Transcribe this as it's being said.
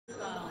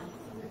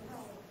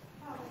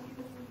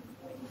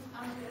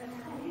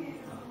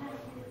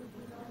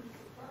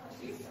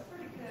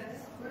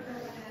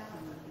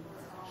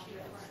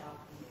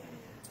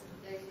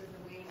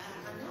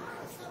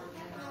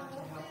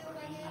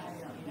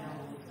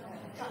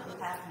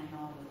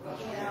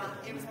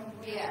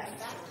Yeah.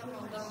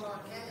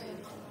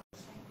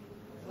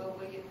 Well,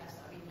 we get us,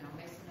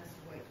 messing us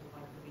away till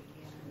like the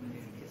weekend.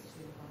 It's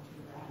too long, too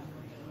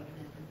late.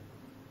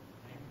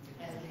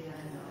 And then,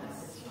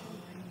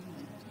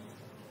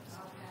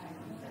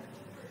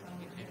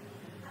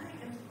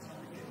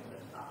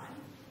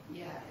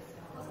 yeah, it's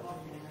a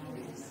long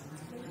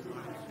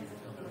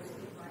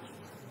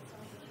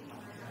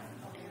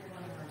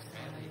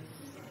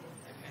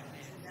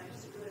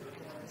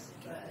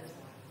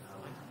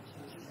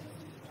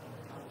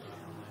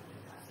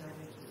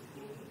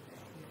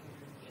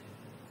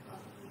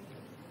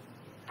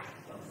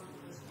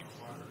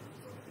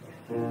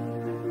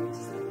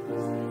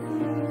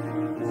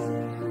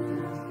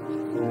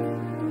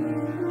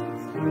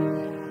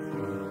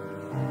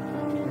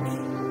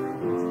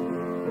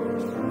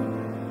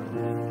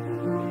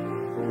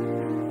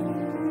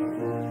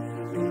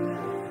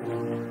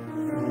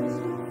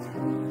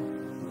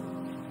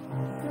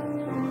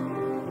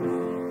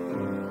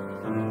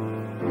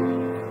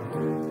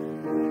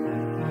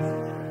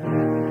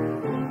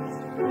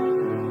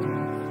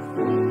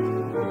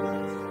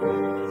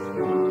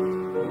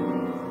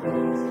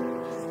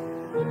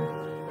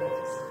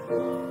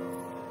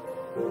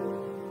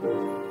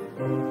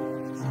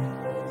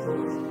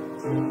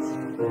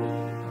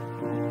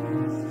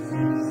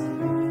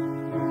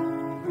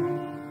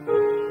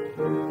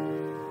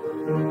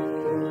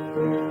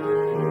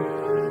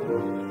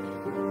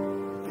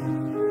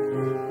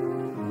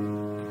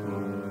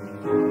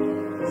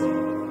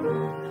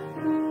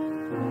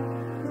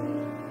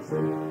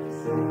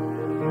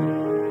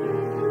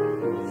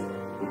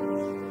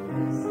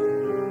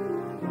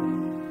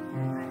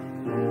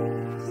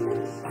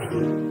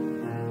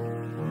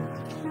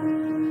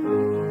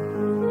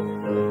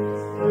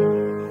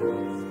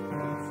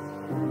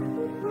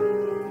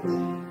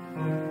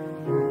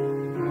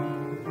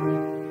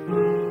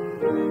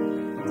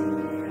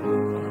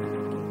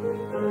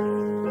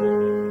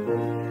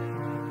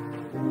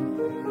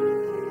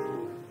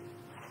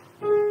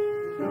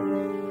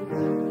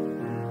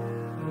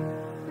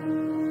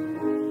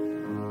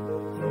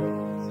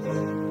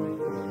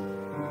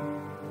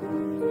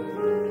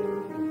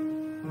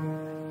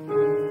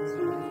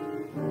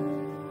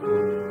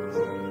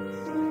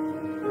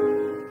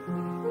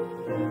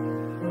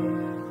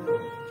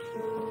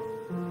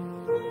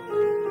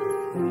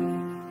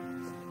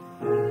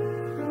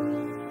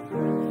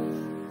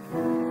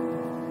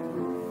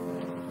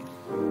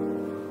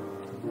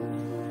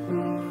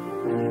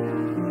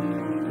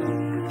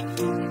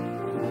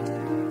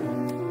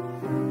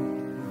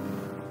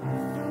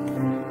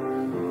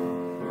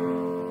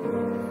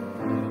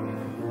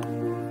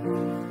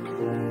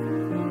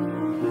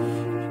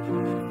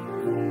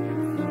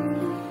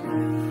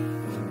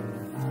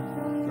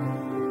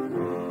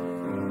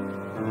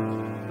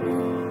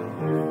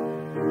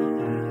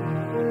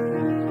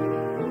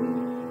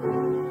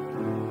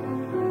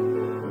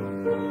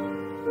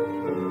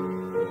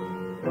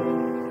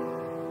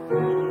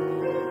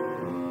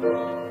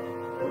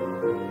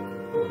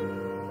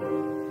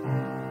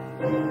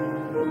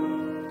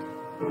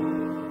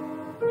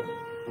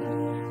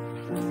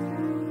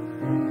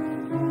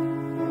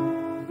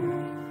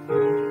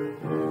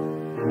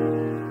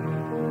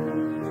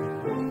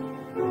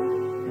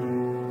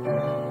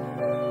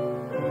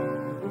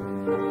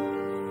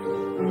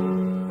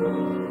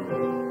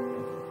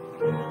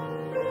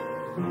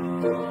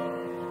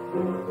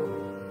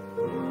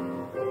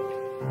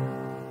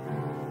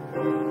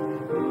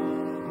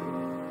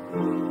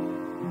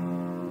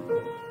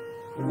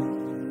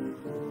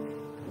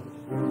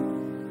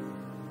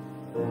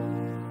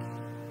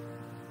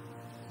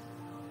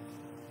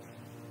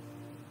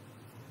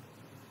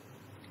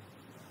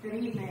Good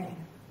evening,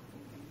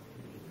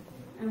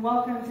 and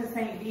welcome to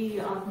St. D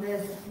on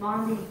this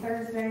Maundy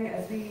Thursday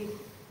as we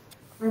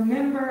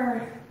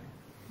remember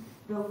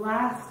the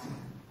last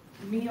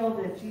meal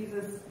that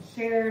Jesus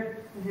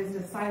shared with his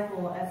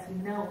disciple as he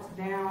knelt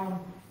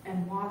down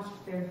and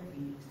washed their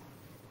feet.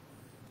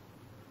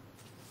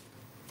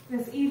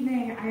 This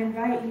evening, I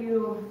invite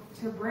you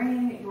to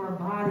bring your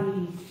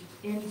body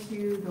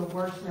into the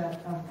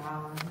worship of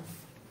God.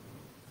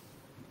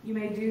 You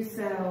may do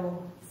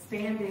so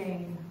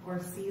standing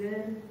or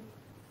seated,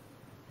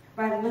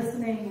 by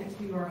listening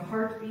to your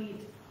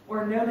heartbeat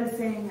or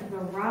noticing the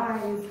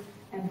rise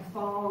and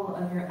fall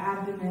of your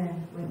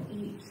abdomen with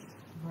each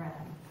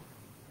breath.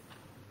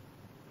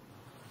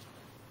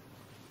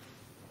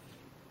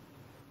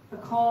 The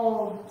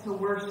call to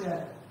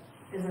worship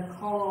is a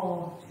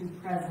call to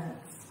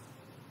presence.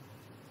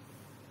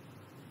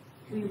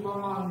 We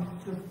long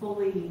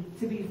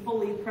to be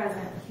fully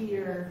present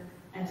here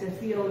and to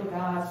feel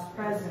God's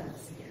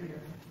presence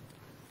here.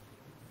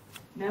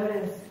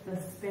 Notice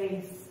the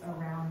space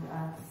around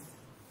us,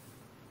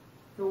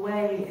 the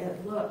way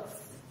it looks,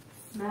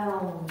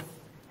 smells,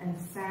 and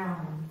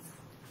sounds.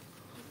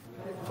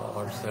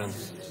 Our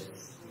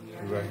senses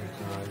to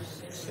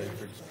recognize the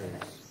sacred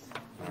space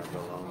our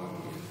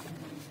belonging.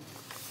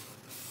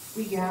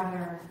 We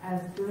gather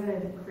as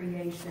good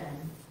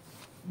creation,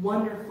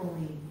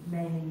 wonderfully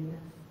made.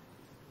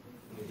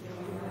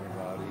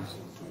 our bodies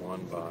into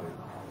one body,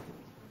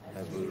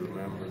 as we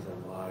remember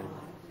the life,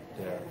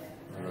 death,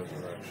 and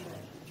resurrection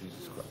of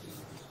Jesus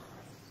Christ.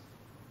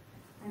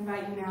 I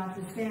invite you now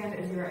to stand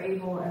as you are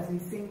able as we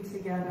sing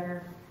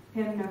together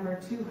hymn number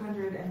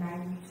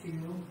 292,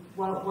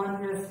 What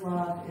Wondrous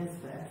Love Is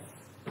This?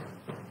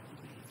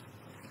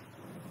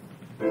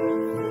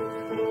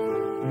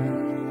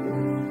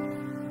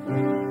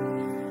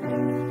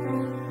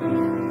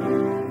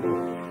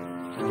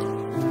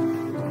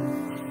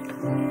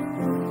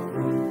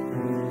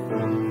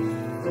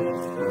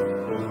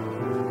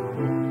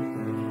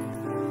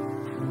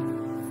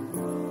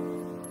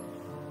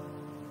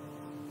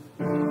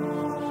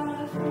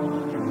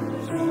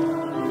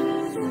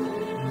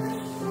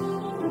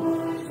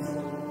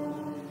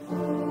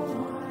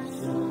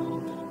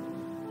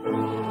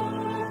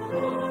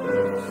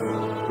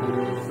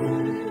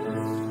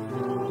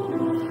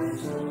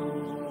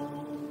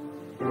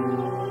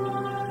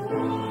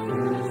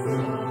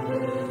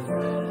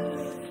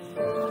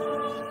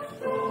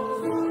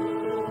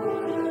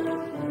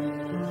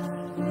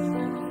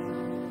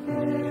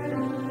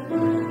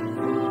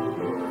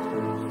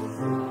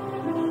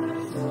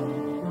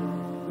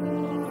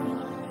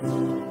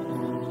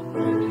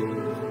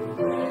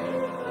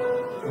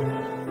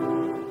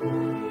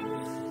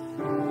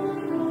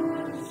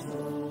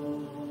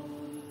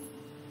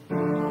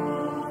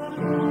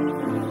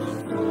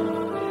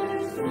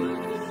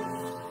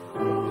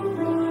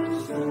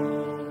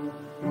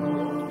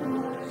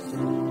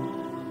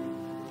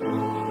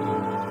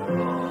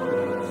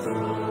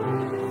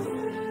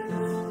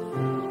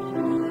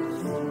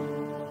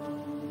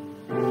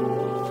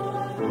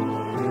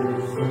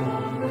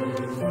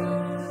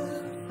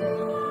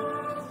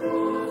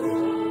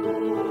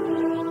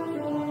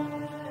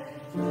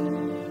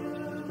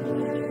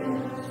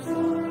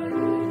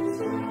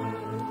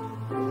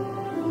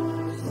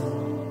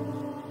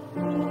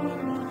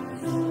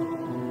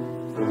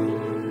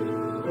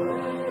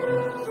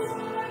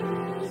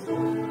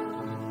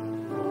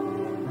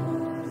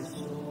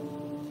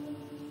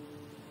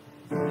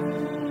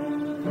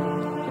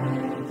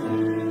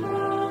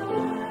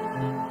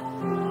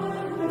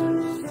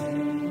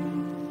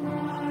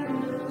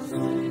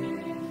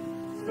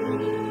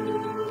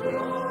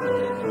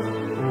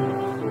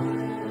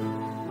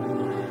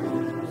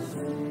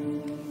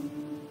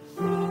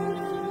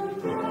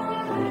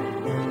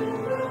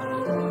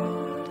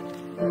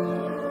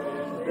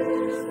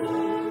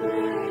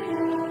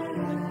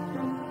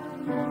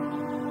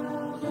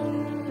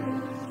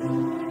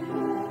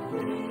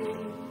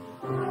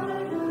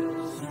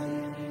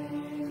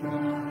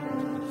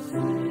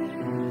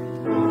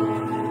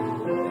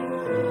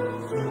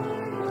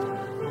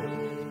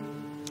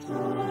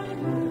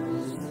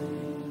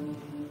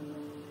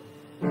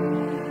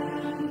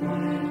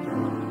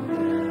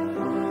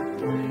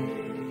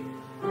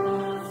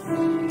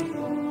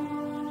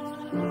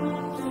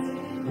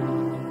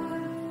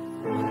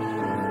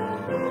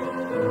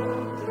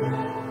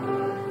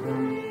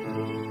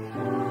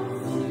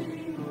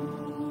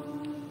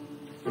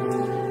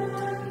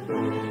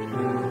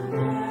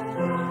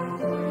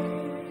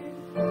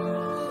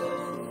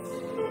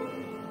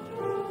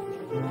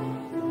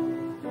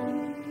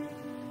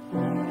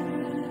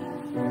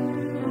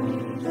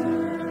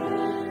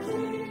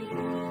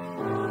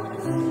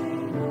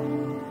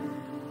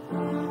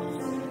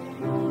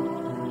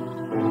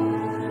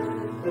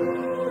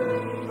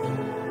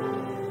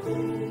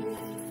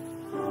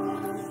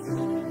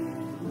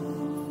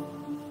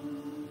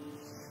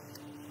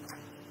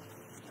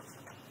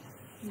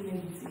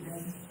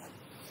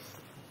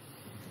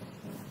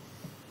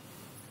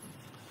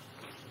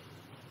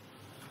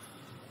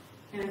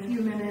 In a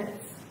few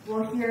minutes,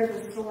 we'll hear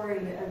the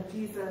story of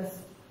Jesus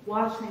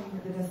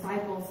washing the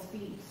disciples'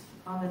 feet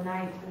on the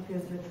night of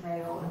his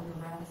betrayal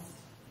and arrest.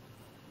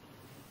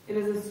 It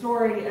is a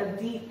story of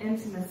deep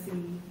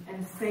intimacy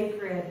and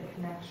sacred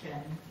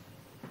connection.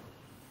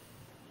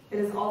 It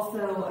is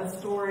also a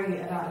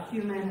story about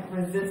human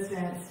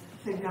resistance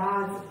to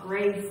God's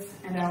grace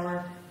and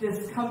our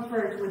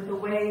discomfort with the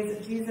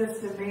ways Jesus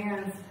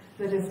demands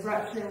the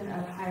disruption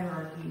of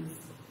hierarchies.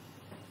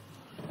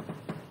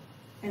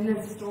 In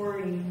this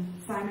story,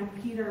 Simon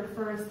Peter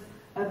first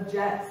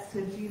objects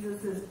to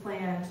Jesus'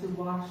 plan to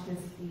wash his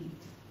feet.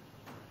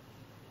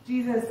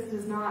 Jesus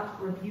does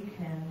not rebuke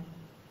him,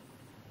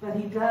 but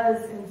he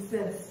does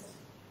insist,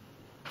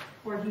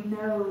 for he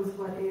knows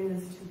what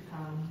is to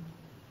come.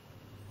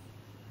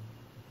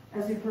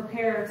 As we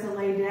prepare to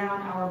lay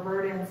down our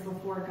burdens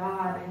before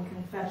God in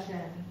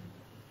confession,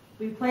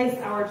 we place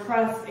our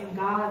trust in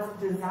God's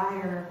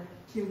desire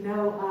to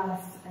know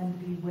us and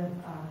be with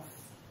us.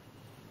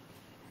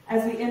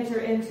 As we enter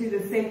into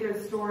the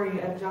sacred story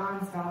of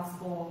John's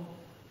Gospel,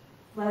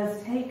 let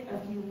us take a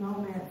few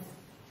moments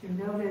to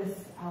notice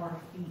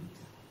our feet.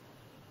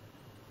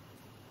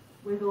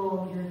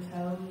 Wiggle your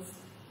toes.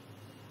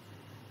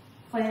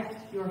 Plant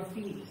your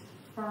feet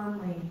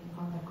firmly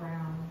on the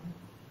ground.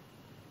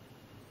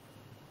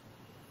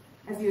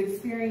 As you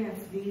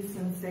experience these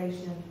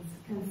sensations,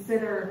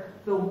 consider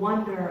the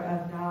wonder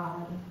of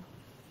God,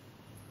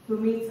 who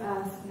meets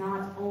us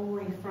not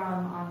only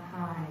from on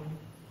high,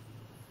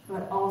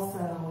 but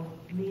also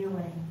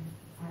kneeling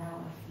at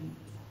our feet.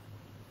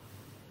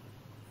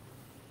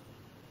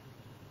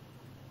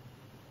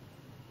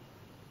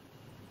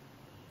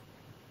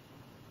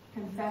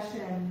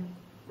 Confession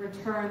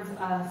returns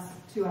us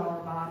to our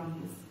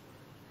bodies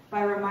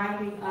by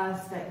reminding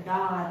us that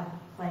God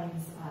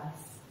claims us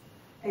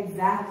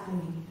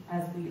exactly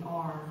as we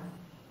are.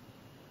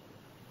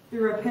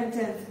 Through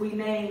repentance, we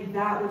name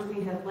that which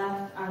we have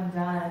left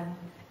undone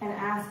and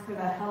ask for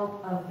the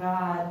help of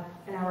God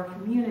and our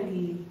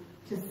community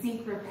to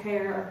seek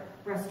repair,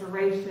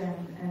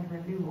 restoration, and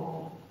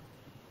renewal.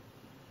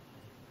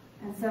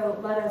 And so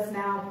let us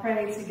now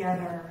pray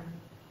together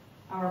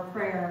our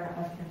prayer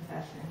of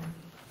confession.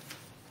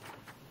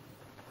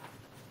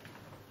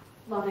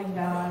 Loving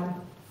God,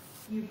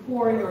 you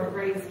pour your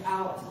grace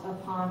out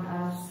upon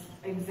us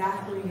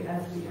exactly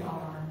as we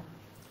are.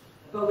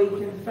 But we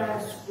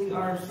confess we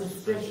are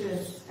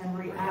suspicious and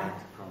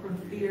react from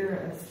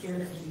fear of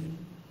scarcity.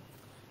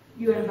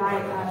 You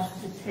invite us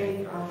to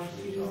take our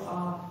shoes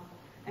off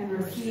and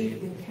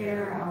receive the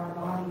care our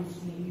bodies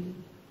need.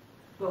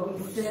 But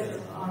we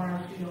sit on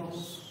our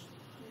heels.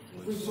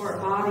 We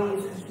sort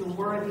bodies into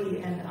worthy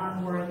and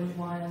unworthy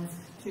ones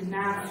to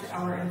mask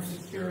our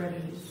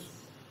insecurities.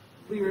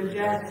 We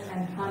reject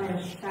and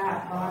punish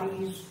fat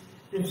bodies,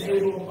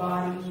 disabled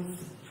bodies,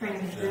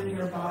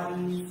 transgender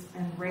bodies,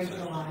 and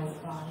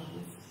racialized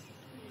bodies,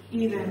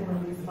 even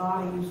when these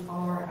bodies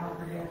are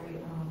our very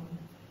own.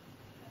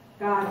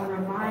 God,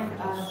 remind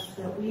us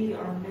that we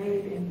are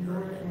made in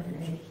your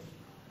image.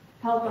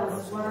 Help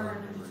us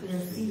learn to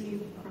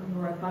receive from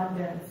your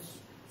abundance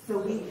so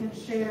we can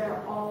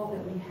share all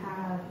that we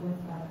have with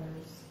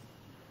others.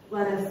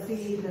 Let us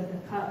see that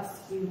the cups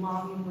we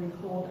longingly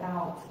hold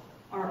out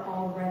are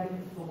already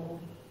full.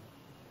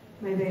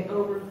 May they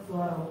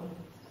overflow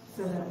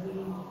so that we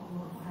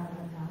will have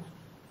enough.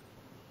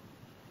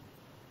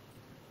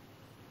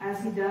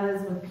 As he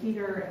does with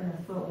Peter and the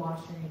foot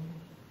washing,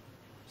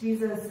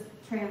 Jesus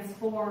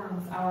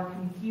transforms our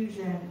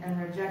confusion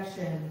and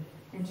rejection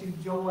into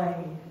joy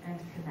and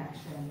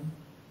connection.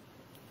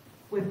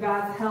 With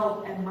God's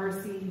help and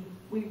mercy,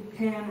 we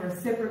can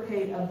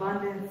reciprocate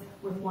abundance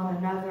with one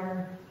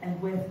another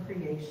and with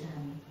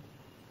creation.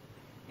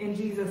 In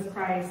Jesus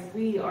Christ,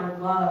 we are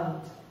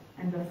loved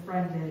and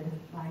befriended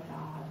by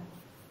God.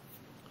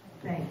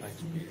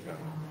 Thanks be to God.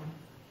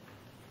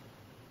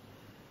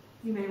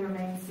 You may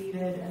remain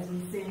seated as we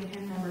sing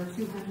hymn number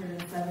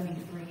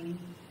 273,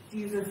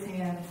 Jesus'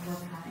 Hands Were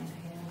Kind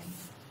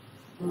Hands.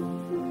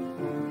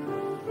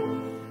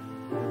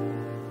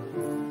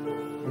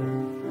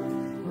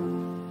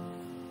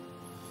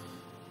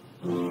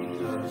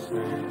 Jesus'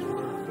 hands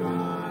were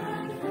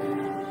kind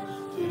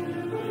hands,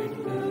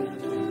 doing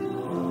good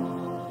to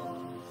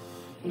all,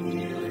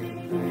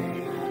 healing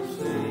pain and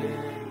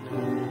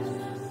sickness,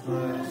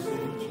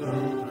 blessing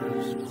children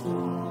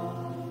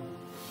small,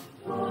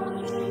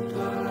 washing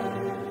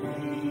tired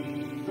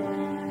feet,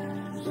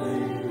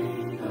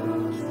 saving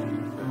those who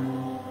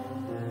fell.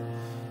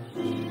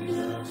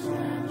 Jesus'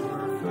 hands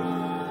were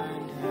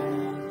kind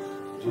hands,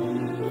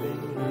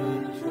 doing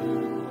good to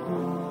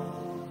all.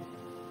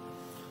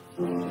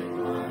 Take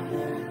my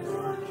hand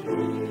for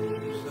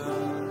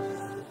Jesus,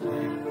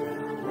 take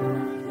their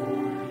word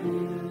for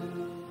you.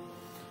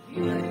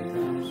 Make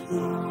them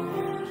strong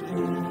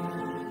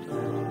and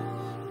gentle,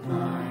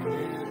 kind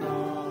in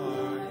all I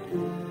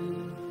do.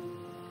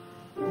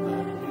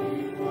 Let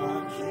me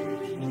watch you,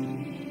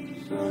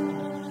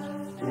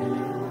 Jesus, till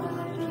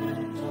I'm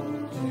gentle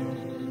too.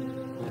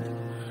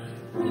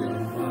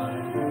 With my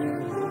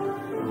hand for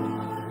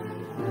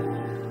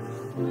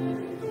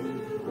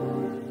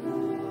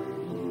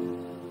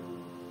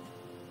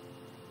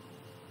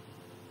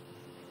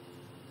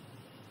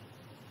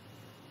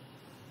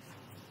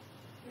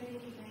Good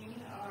evening.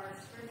 Our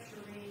scripture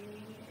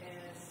reading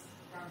is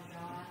from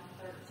John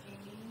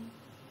 13,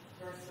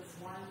 verses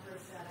 1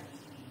 through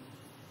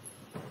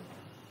 17.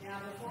 Now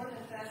before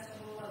the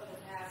festival of the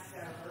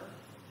Passover,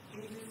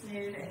 Jesus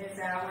knew that his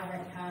hour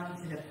had come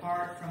to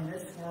depart from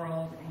this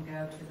world and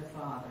go to the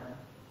Father.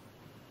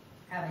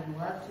 Having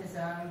loved his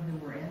own who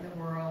were in the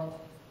world,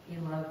 he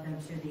loved them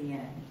to the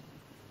end.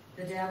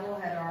 The devil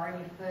had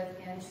already put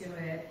it into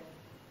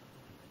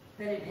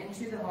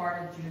the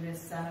heart of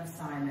Judas, son of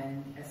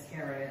Simon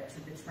Iscariot,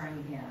 to betray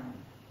him.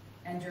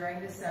 And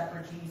during the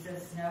supper,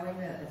 Jesus, knowing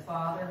that the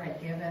Father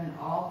had given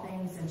all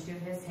things into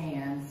his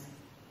hands,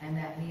 and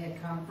that he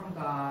had come from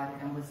God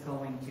and was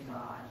going to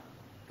God,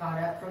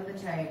 got up from the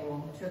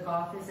table, took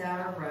off his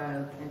outer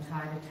robe, and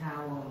tied a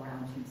towel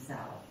around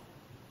himself.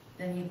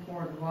 Then he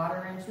poured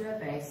water into a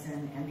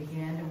basin and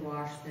began to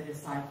wash the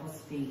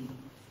disciples' feet,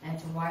 and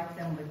to wipe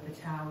them with the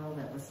towel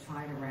that was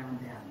tied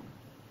around them.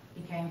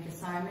 He came to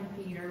Simon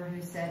Peter,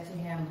 who said to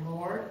him,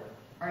 Lord,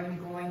 are you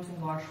going to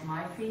wash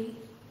my feet?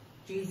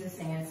 Jesus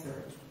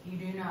answered, You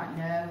do not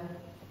know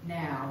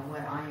now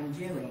what I am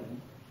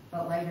doing,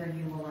 but later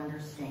you will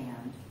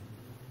understand.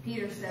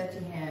 Peter said to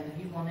him,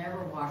 You will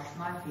never wash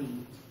my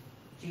feet.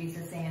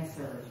 Jesus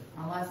answered,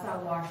 "Unless I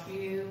wash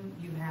you,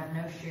 you have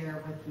no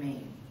share with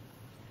me."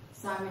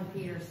 Simon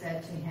Peter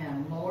said to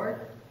him,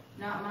 "Lord,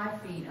 not my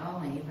feet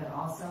only, but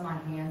also my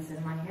hands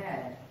and my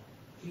head."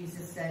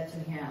 Jesus said to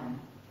him,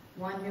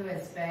 "One who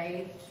is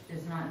bathed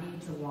does not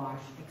need to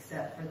wash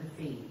except for the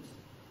feet,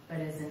 but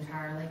is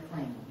entirely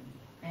clean.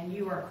 And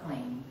you are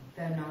clean,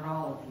 though not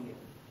all of you."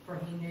 For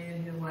he knew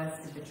who was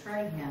to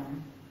betray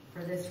him.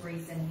 For this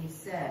reason he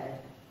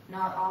said,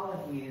 "Not all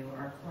of you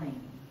are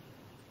clean."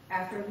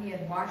 After he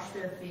had washed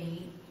their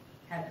feet,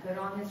 had put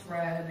on his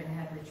robe, and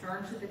had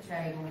returned to the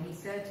table, he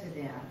said to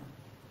them,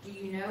 "Do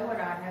you know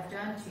what I have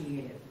done to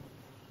you?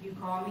 You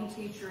call me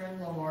teacher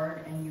and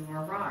Lord, and you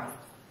are right,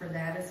 for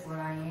that is what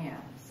I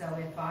am. So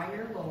if I,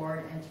 your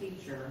Lord and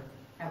teacher,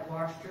 have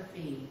washed your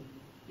feet,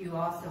 you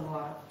also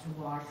ought to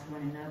wash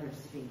one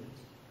another's feet.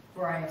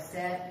 For I have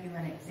set you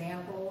an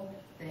example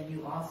that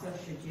you also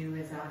should do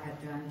as I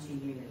have done to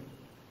you.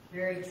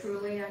 Very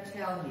truly I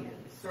tell you,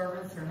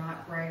 servants are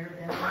not greater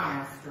than the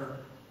master,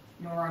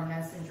 nor are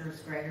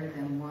messengers greater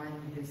than one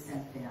who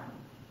sent them.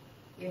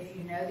 If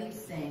you know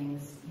these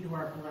things, you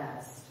are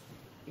blessed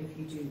if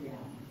you do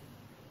them."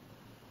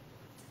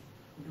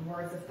 The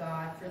words of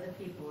God for the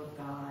people of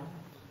God.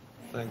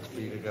 Thanks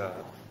be to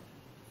God.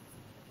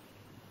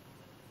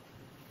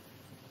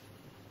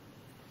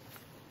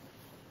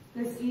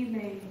 This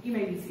evening, you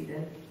may be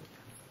seated.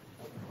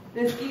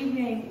 This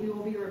evening, we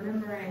will be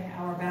remembering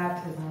our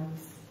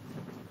baptisms.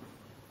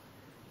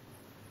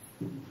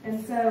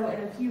 And so,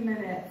 in a few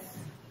minutes,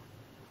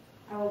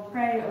 I will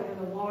pray over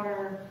the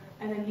water,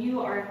 and then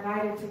you are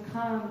invited to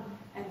come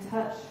and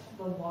touch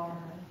the water,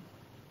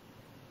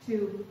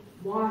 to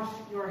wash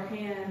your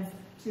hands,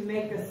 to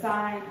make the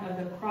sign of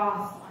the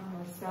cross on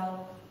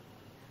yourself,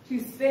 to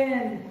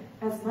spend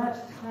as much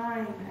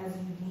time as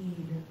you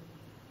need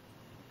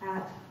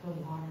at the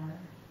water.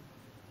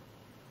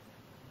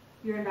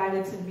 You're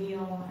invited to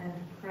kneel and to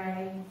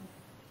pray.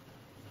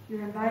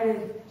 You're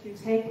invited to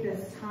take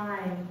this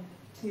time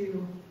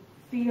to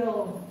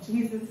feel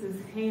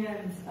Jesus'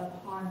 hands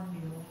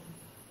upon you,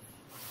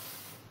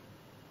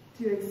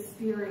 to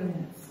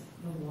experience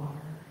the water.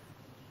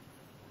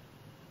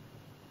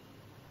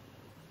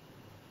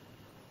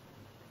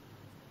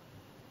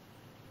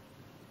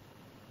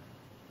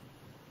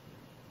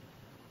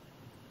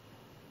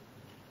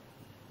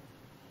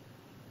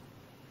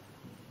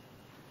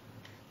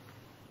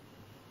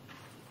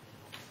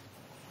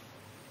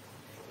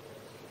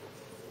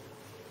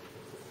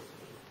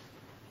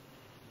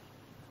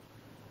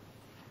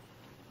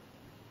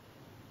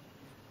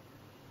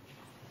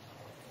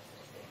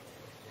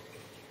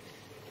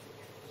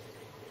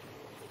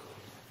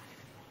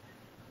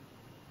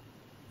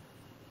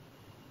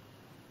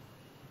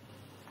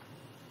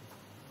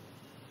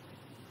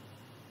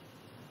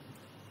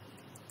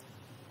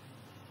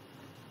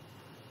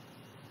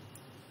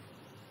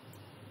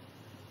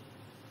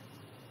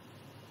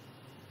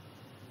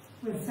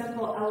 With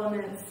simple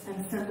elements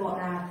and simple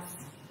acts,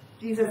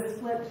 Jesus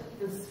flipped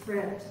the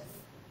script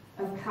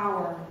of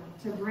power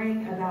to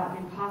bring about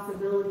new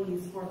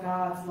possibilities for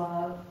God's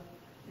love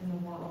in the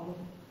world.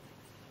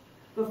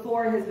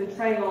 Before his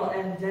betrayal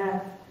and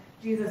death,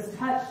 Jesus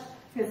touched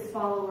his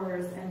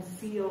followers and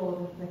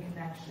sealed the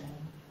connection.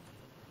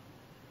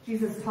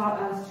 Jesus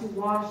taught us to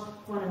wash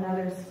one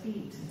another's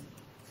feet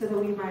so that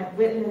we might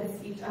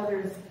witness each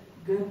other's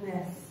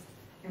goodness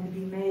and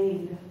be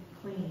made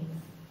clean.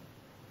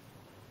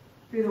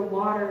 Through the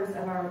waters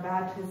of our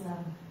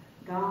baptism,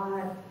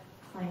 God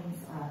claims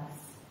us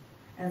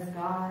as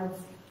God's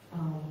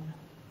own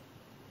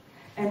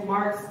and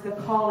marks the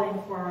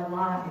calling for our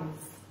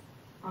lives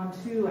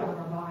onto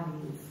our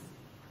bodies.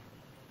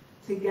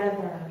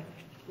 Together,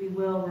 we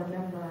will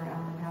remember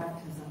our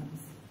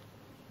baptisms.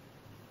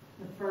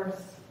 But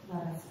first,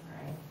 let us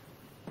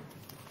pray.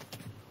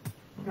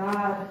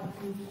 God,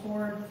 who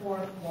poured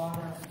forth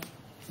water,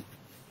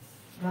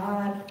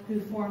 God, who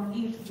formed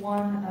each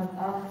one of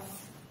us,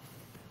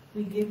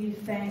 we give you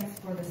thanks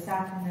for the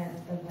sacrament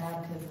of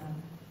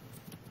baptism.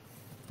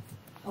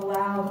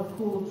 Allow the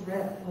cool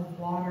drip of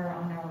water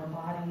on our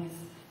bodies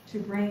to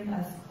bring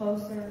us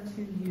closer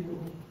to you,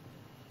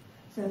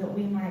 so that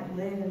we might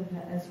live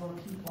as your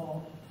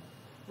people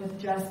with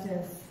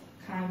justice,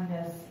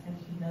 kindness, and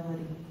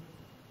humility.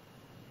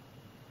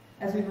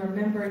 As we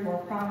remember your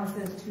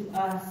promises to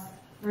us,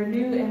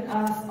 renew in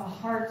us a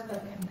heart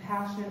of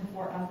compassion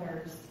for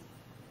others,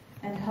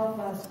 and help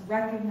us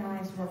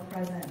recognize your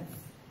presence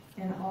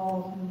in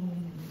all whom we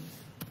meet.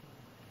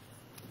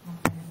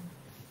 Amen.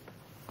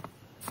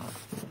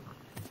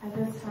 At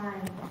this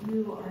time,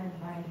 you are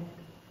invited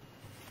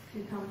to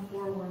come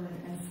forward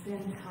and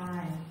spend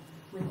time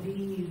with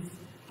these,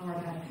 our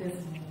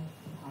baptismal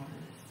waters.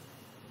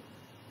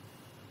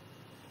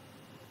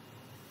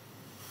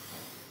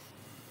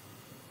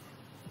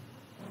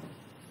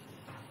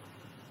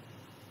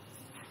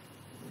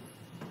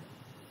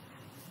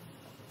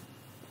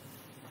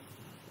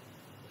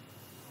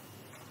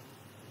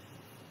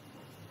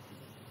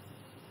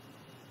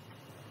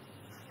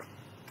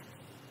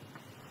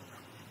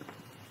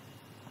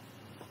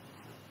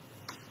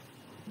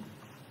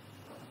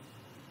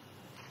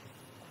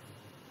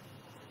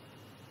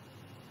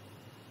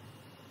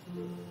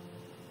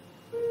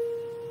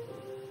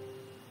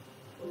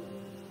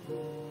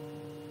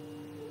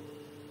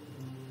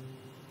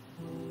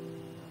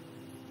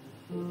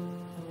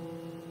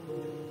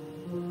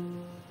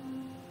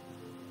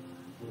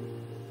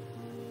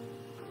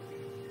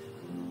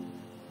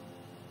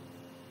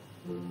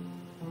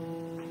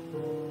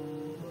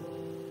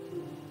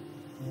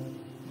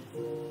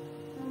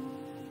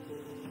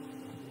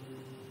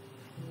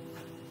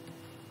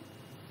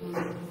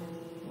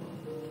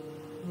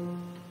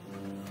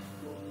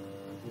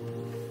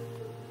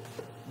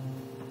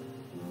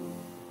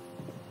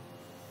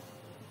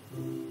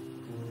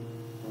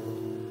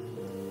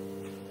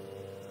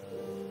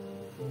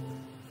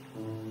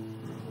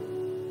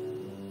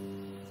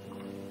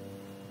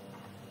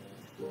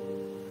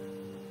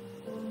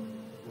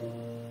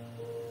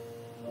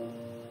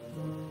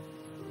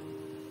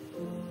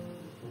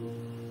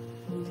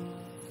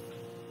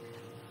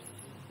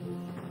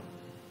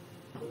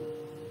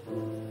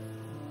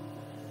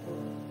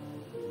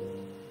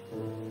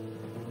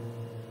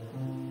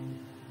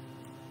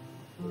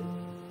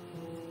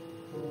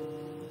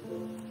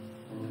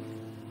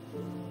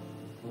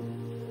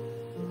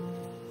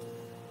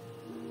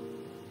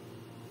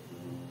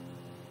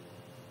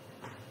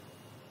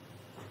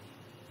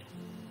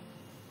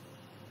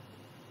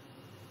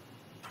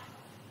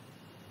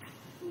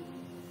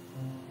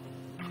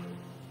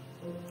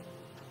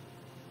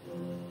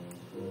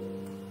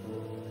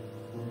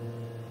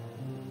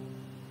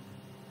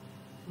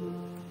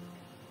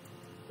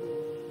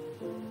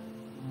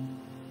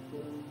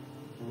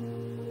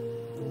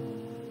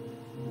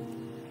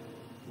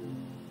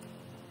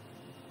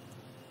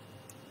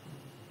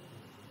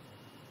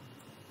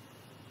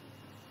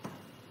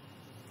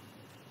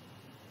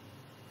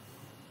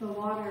 The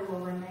water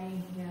will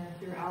remain here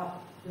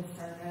throughout the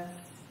service.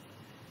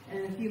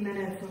 In a few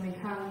minutes, when we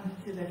come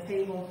to the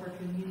table for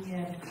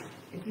communion,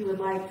 if you would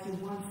like to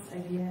once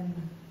again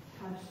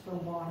touch the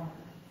water,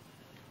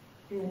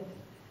 it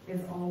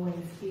is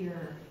always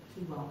here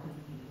to welcome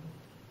you.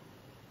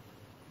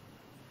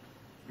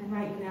 I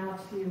invite you now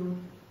to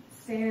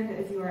stand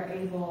as you are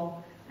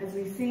able. As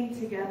we sing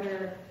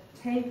together,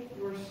 Take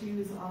Your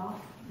Shoes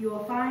Off. You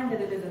will find that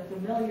it is a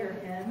familiar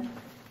hymn,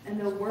 and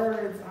the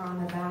words are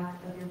on the back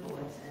of your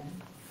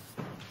bulletin.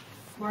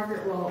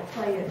 Margaret will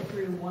play it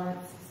through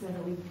once so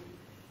that we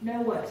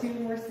know what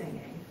tune we're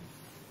singing.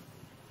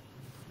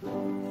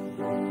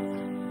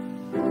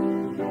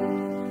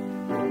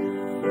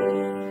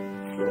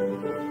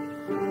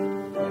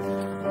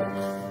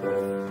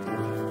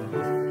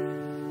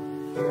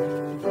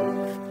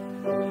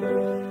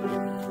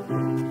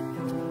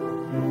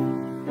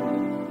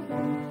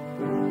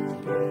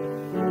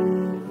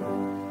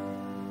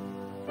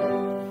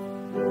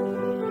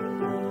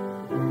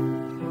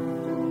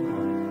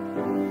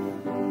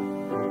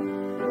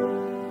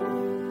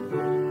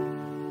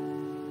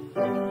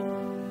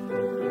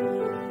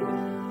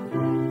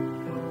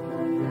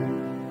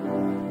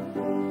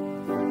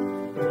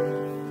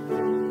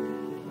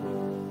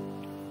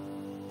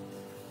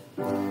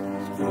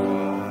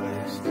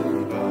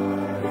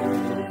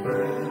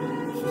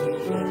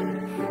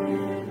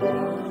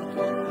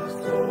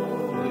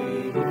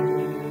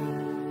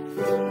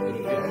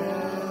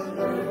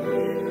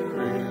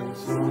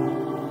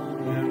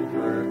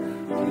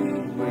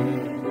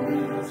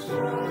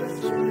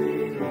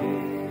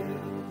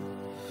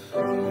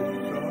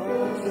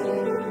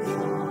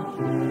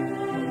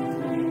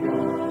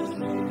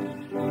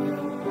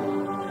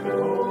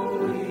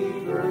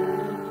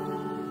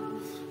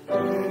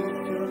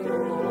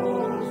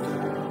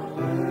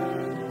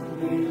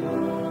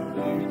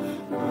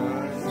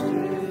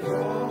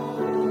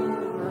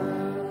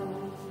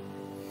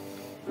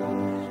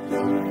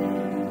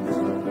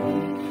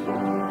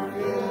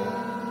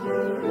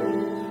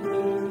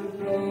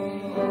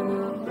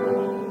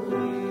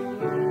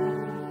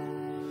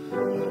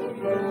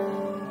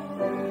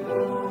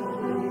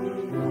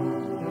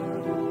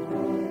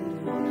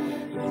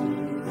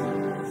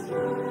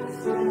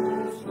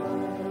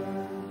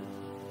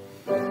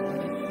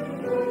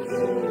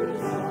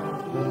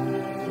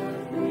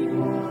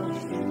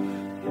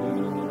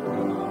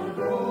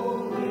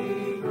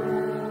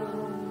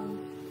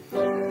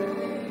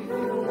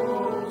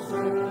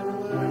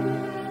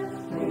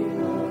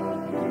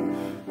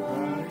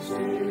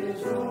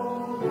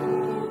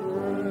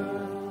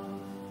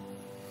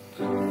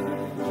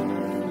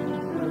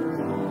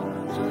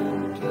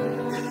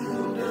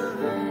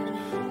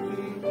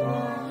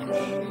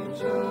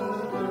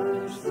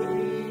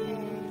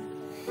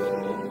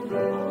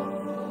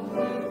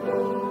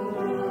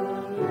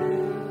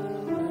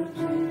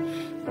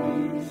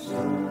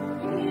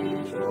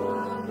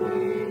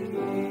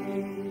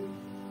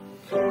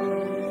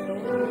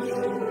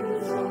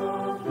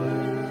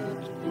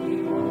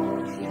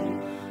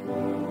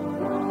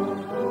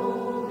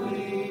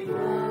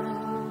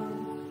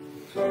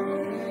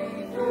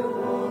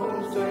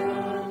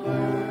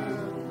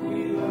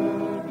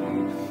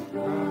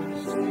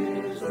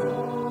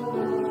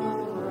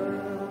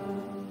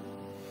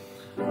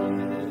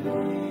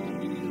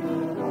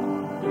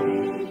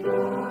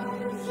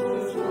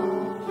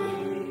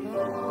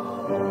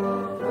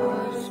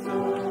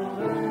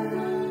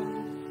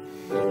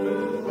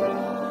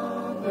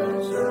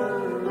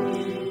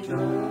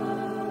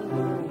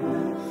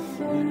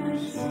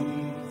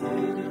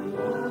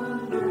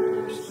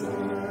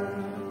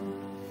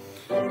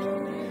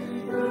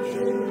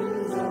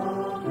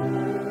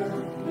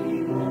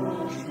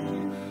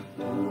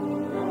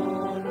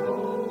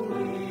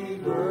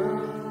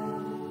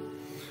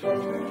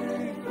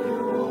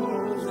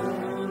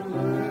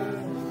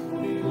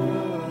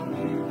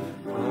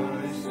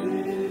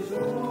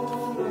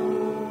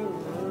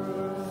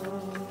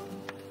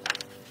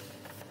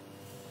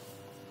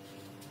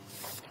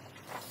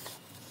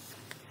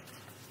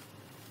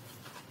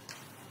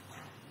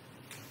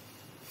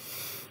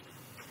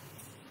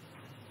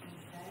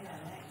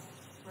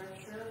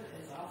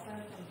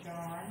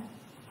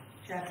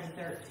 Chapter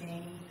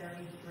 13,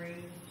 33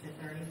 to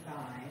 35.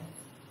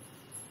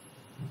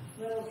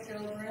 Little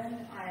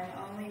children, I am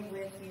only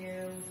with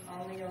you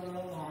only a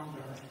little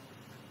longer.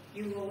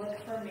 You will look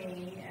for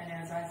me, and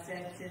as I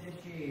said to the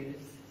Jews,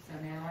 so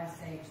now I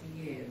say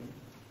to you,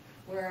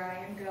 where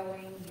I am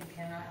going, you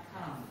cannot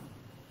come.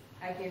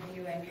 I give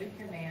you a new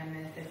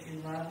commandment, that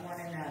you love one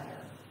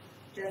another.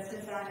 Just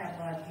as I have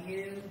loved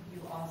you,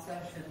 you also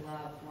should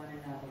love one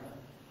another.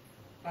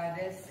 By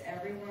this,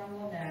 everyone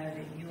will know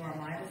that you are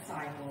my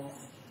disciples,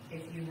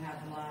 if you have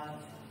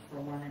love for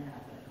one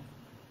another.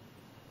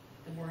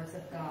 The words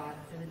of God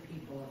for the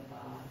people of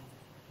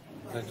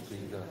God. Thanks be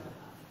to God.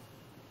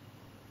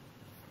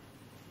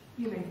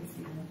 You may be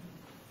seated.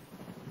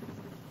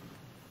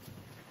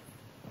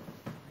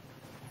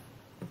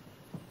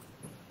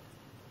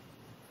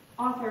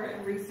 Author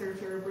and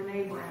researcher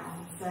Brene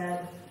Brown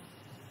said,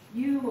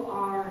 "You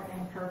are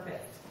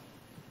imperfect.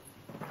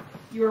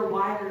 You are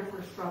wired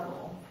for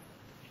struggle,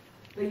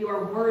 but you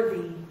are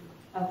worthy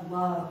of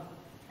love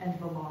and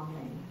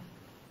belonging."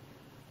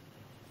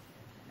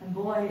 And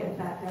boy, if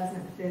that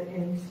doesn't fit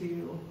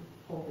into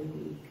Holy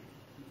Week,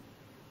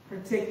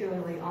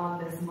 particularly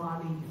on this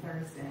Maundy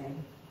Thursday.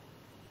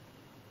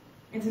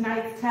 In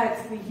tonight's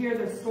text, we hear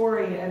the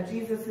story of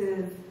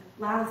Jesus'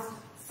 Last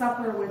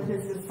Supper with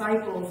his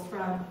disciples,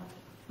 from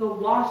the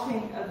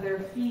washing of their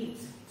feet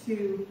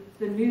to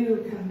the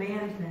new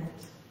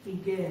commandment he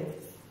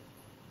gives.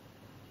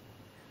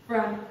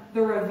 From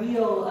the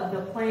reveal of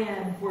the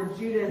plan for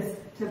Judas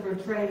to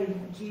betray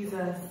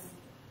Jesus,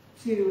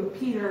 to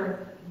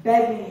Peter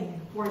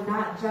begging for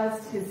not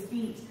just his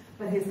feet,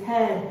 but his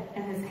head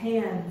and his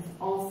hands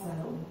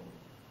also.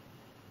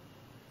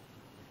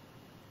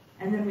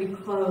 And then we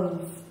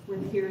close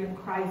with hearing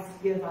Christ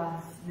give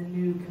us the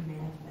new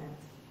commandment: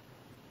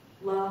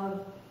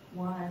 love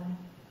one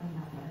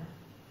another.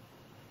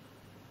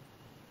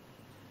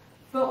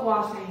 Foot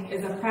washing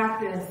is a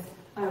practice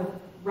of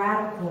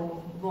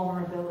radical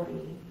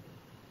vulnerability,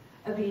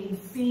 of being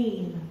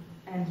seen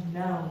and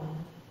known.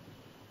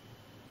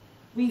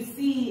 We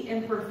see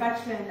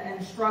imperfection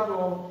and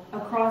struggle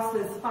across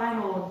this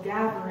final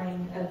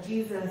gathering of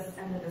Jesus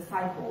and the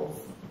disciples.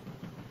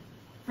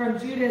 From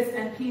Judas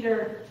and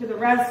Peter to the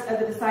rest of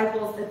the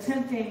disciples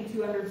attempting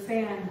to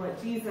understand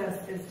what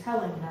Jesus is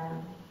telling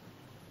them.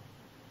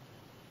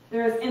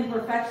 There is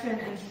imperfection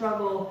and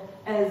struggle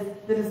as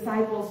the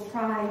disciples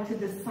try to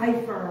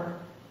decipher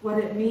what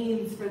it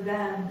means for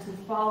them to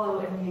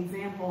follow in the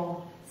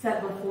example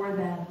set before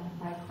them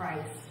by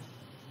Christ.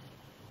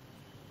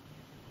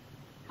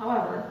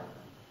 However,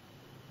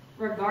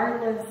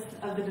 regardless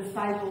of the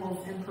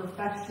disciples'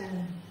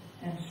 imperfection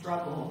and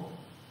struggle,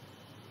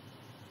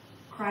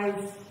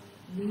 Christ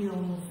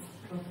kneels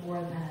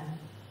before them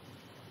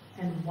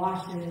and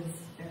washes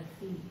their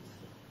feet.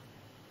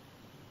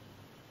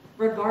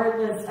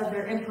 Regardless of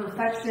their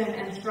imperfection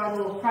and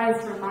struggle,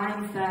 Christ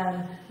reminds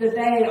them that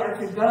they are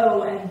to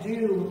go and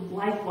do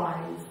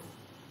likewise.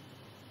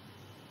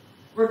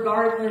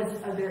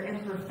 Regardless of their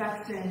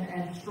imperfection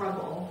and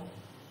struggle,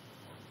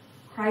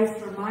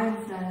 Christ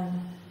reminds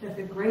them that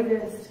the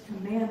greatest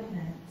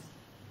commandment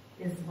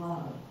is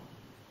love.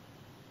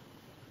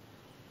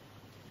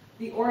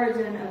 The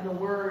origin of the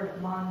word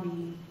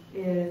Maundy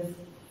is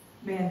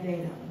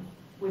mandatum,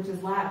 which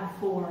is Latin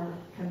for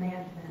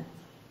commandment.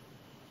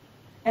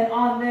 And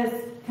on this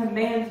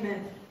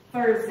Commandment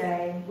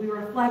Thursday, we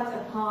reflect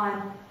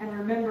upon and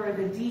remember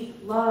the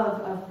deep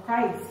love of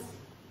Christ,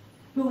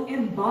 who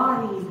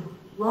embodied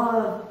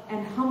love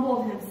and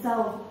humbled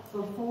himself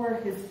before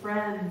his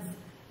friends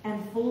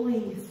and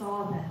fully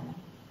saw them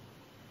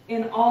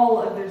in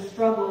all of their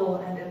struggle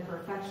and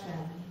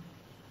imperfection.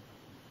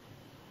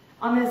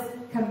 On this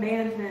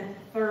Commandment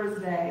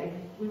Thursday,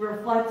 we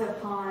reflect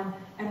upon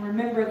and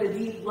remember the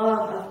deep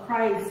love of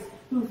Christ,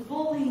 who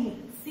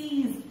fully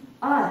sees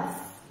us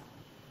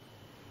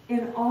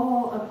in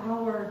all of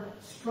our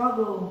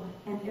struggle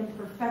and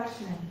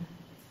imperfection,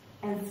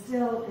 and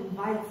still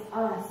invites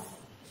us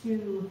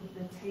to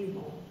the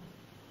table.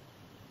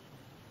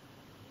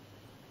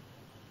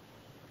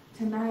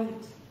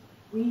 Tonight,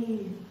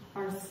 we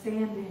are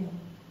standing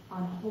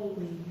on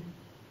holy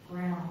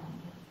ground.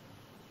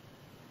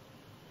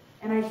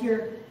 And I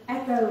hear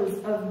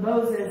echoes of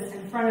Moses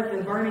in front of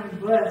the burning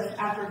bush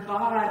after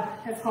God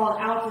has called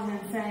out to him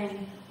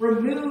saying,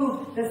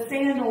 "Remove the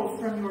sandals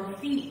from your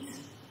feet,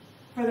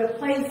 for the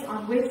place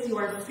on which you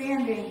are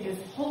standing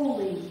is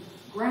holy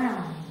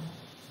ground."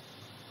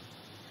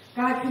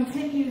 God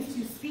continues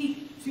to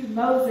speak to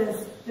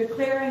Moses,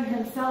 declaring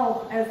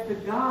himself as the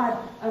God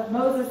of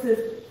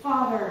Moses'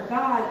 father,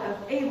 God of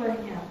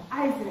Abraham,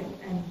 Isaac,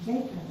 and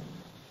Jacob.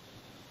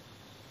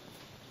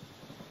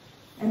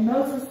 And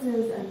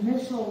Moses'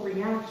 initial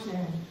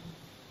reaction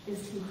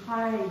is to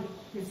hide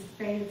his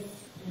face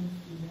in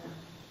fear.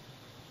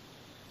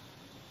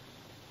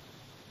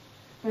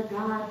 But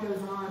God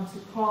goes on to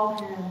call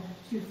him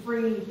to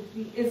free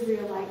the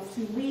Israelites,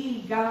 to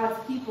lead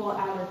God's people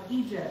out of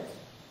Egypt,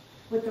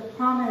 with the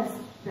promise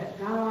that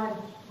God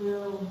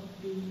will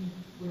be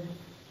with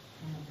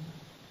him.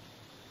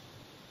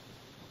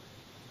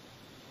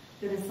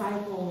 The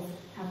disciples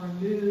have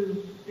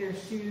removed their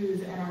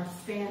shoes and are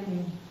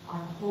standing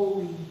on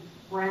holy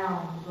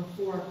ground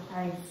before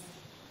Christ,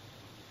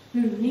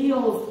 who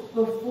kneels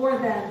before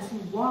them to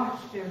wash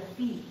their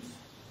feet.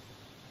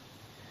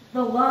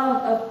 The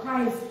love of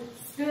Christ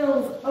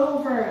spills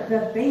over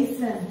the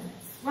basin,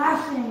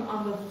 splashing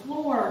on the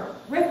floor,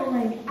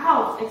 rippling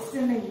out,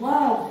 extending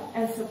love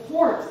and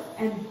support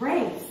and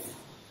grace.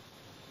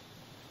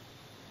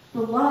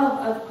 The love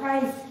of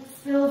Christ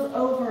spills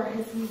over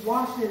as he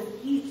washes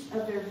each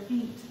of their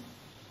feet,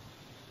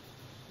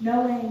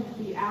 knowing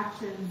the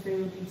actions they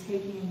would be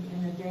taking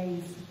in the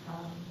days to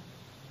come.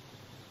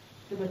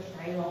 The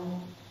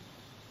betrayal,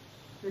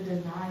 the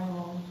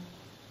denial,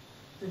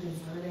 the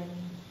deserting.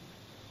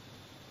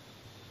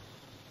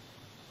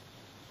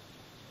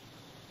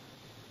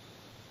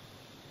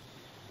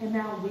 And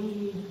now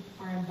we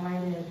are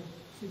invited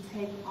to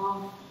take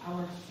off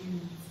our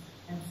shoes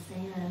and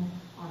stand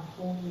on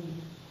holy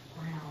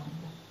ground.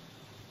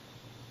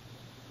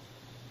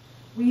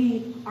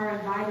 We are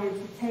invited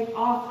to take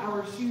off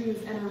our shoes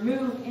and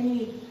remove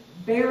any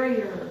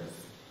barriers,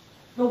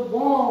 the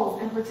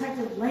walls and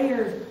protective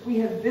layers we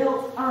have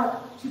built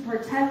up to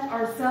protect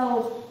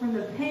ourselves from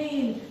the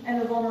pain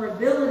and the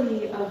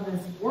vulnerability of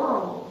this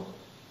world.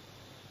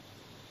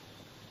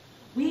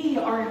 We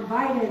are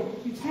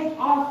invited to take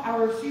off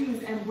our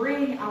shoes and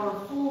bring our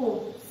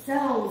full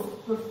selves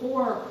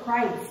before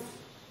Christ,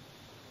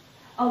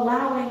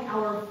 allowing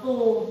our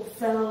full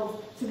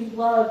selves to be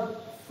loved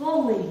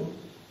fully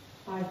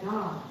by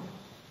God.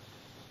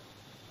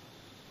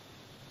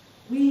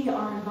 We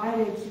are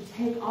invited to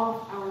take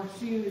off our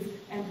shoes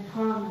and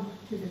come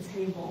to the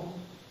table.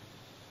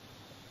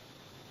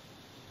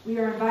 We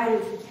are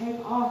invited to take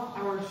off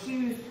our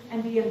shoes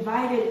and be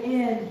invited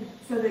in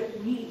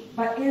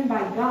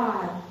by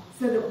God,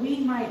 so that we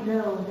might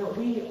know that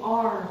we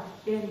are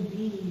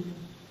indeed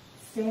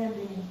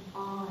standing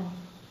on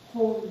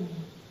holy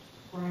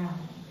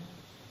ground.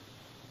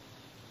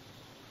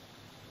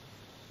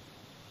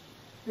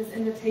 This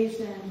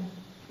invitation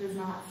does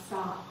not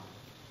stop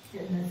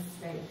in this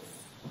space.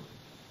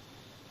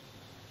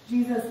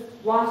 Jesus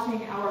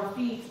washing our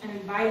feet and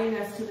inviting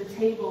us to the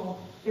table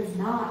is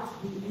not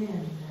the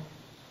end.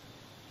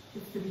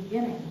 It's the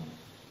beginning.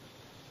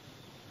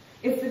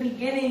 It's the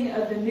beginning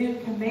of the new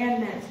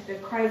commandment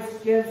that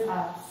Christ gives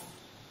us,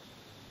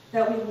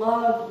 that we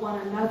love one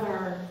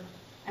another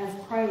as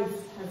Christ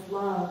has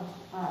loved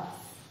us.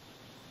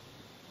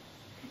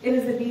 It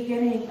is the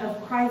beginning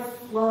of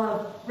Christ's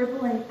love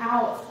rippling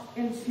out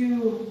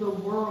into the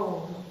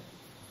world.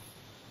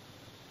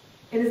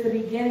 It is the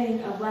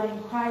beginning of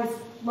letting Christ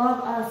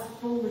love us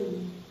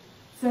fully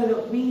so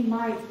that we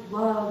might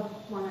love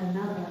one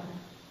another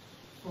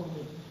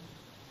fully.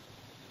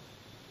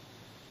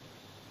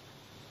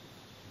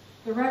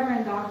 The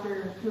Reverend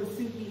Dr.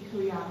 Kosuke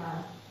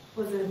Koyama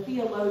was a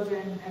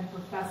theologian and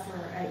professor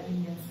at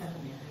Union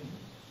Seminary.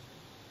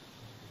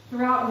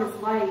 Throughout his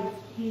life,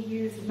 he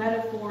used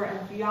metaphor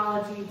and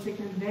theology to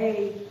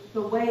convey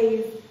the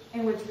ways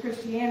in which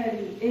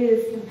Christianity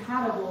is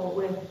compatible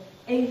with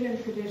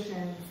Asian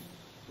traditions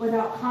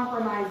without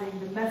compromising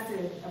the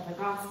message of the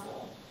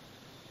gospel.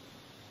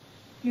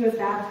 He was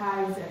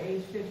baptized at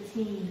age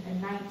 15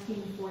 in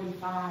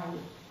 1945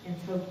 in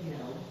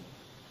Tokyo.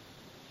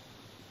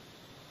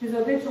 His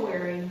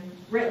obituary,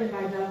 written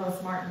by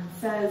Douglas Martin,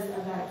 says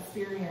of that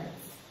experience,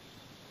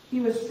 he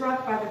was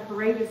struck by the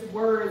courageous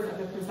words of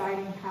the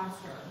presiding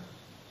pastor,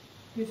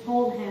 who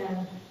told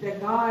him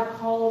that God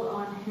called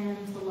on him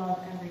to love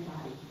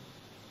everybody,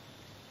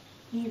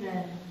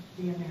 even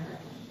the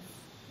Americans.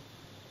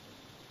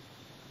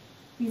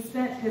 He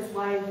spent his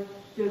life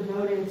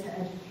devoted to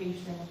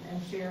education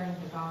and sharing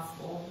the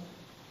gospel.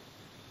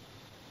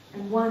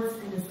 And once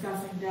in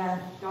discussing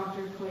death,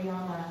 Dr.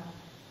 Koyama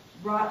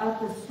brought up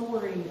the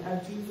story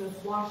of Jesus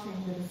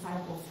washing the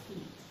disciples'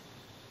 feet.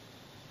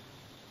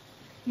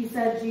 He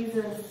said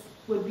Jesus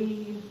would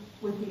be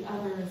with the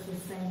others the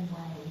same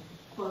way,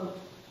 quote,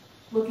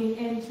 looking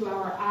into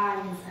our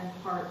eyes and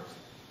heart.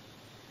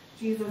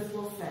 Jesus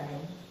will say,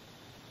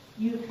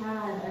 "You've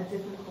had a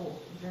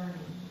difficult journey.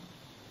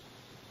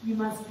 You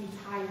must be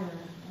tired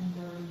and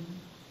dirty.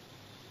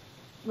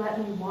 Let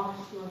me wash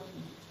your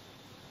feet.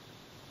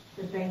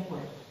 The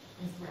banquet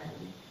is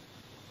ready."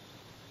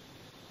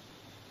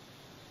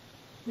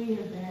 We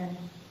have been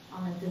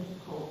on a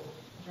difficult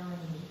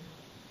journey.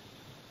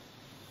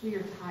 We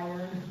are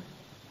tired.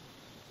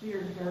 We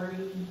are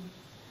dirty.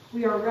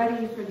 We are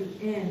ready for the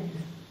end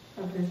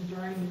of this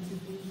journey to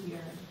be here.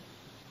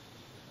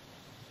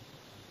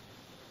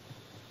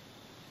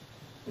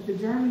 But the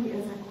journey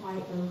isn't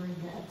quite over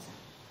yet.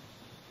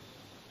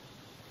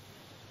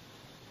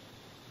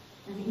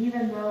 And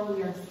even though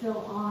we are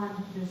still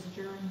on this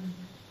journey,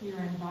 we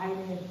are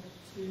invited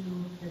to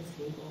the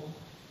table.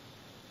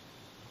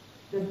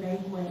 The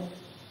banquet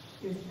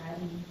is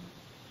ready.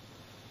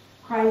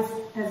 Christ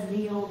has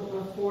kneeled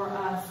before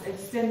us,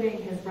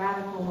 extending his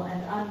radical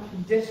and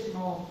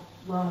unconditional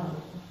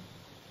love.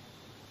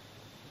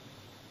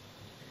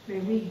 May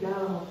we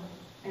go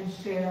and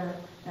share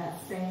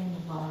that same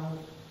love,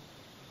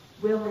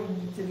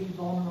 willing to be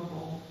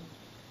vulnerable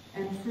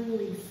and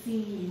truly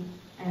see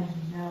and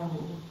know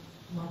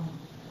one another.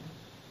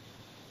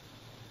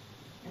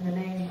 In the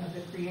name of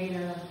the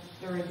Creator,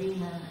 the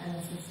Redeemer, and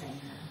the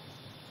Sustainer.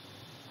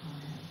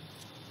 Amen.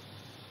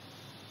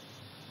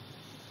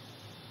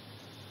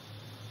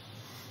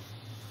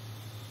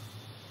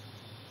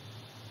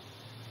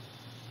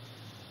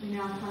 We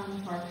now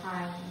come to our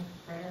time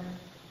of prayer.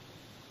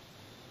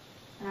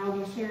 And I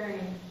will be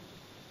sharing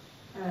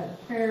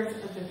prayers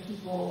of the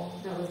people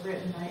that was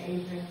written by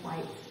Adrian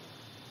White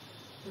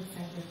with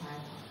Sanctified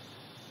Heart.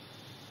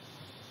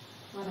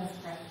 Let us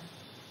pray.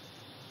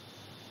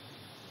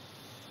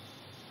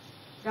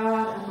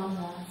 God among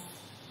us,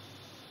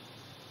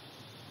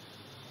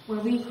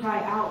 when we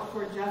cry out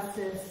for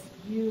justice,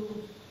 you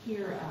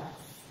hear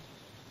us.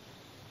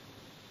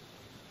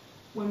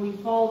 When we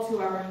fall to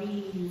our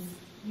knees,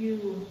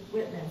 you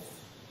witness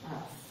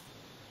us.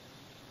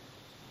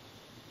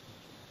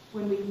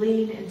 When we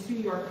lean into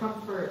your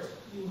comfort,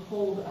 you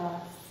hold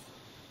us.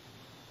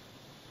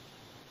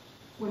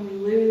 When we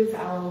lose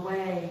our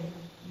way,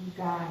 you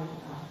guide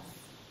us.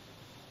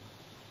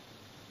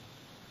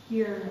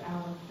 Hear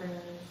our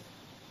prayers.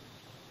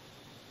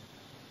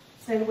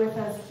 Stay with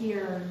us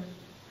here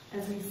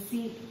as we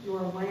seek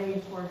your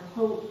way toward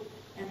hope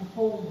and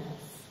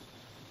wholeness.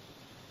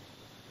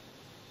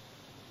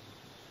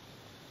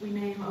 We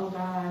name, O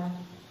God,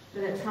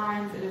 that at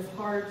times it is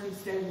hard to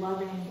stay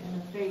loving in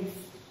the face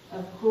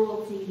of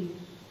cruelty,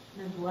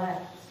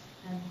 neglect,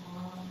 and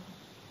harm.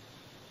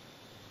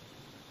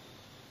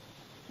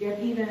 Yet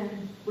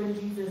even when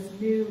Jesus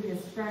knew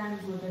his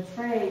friends would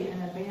betray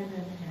and abandon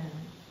him,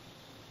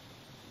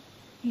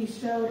 he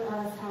showed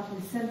us how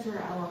to center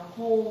our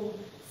whole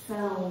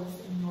selves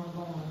in your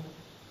love.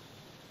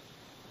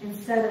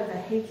 Instead of the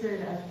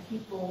hatred of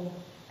people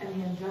and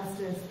the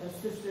injustice of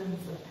systems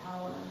of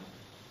power.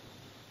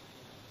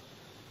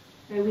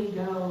 May we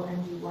go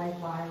and do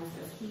likewise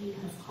as he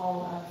has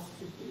called us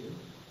to do.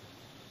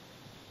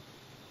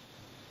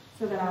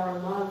 So that our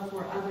love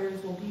for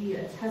others will be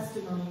a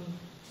testimony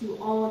to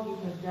all you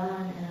have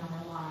done in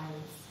our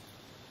lives.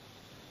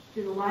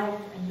 Through the life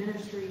and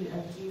ministry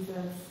of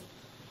Jesus,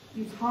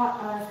 you taught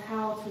us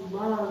how to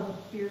love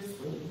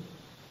fiercely,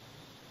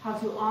 how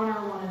to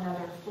honor one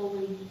another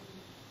fully,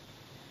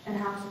 and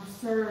how to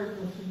serve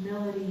with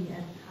humility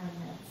and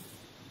kindness.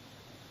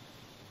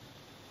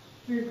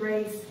 Through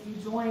grace, you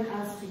join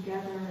us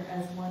together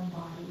as one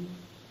body.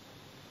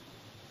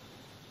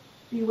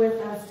 Be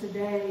with us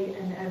today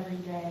and every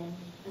day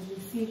as we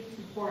seek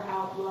to pour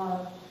out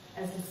love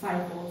as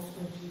disciples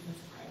of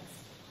Jesus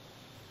Christ.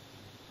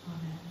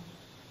 Amen.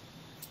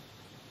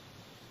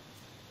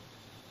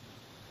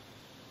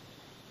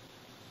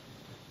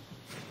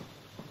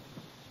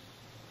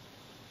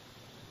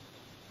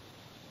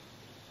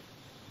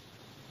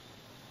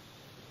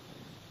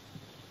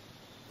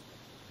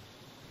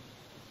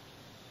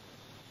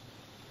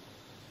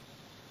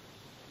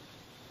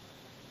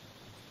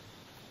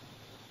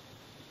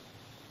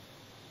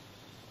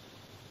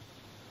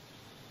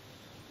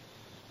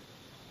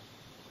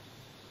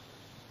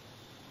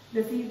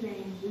 This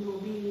evening, we will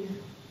be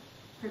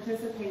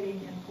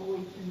participating in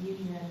Holy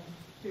Communion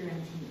through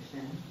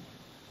intuition.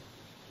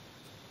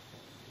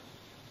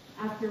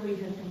 After we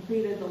have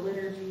completed the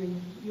liturgy,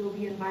 you will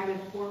be invited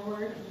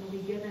forward and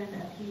you'll be given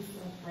a piece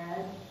of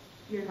bread.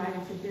 You're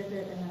invited to dip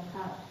it in a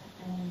cup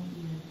and then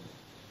eat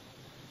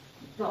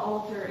it. The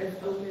altar is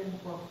open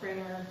for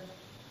prayer.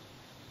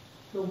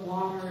 The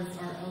waters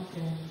are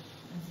open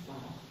as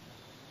well.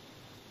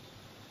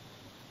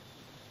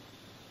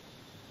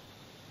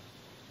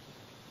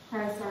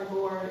 Christ our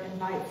Lord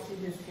invites to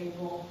his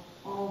table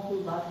all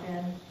who love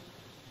him,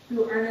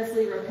 who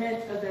earnestly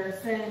repent of their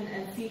sin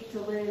and seek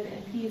to live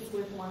in peace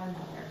with one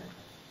another.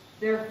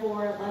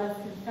 Therefore, let us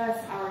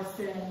confess our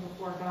sin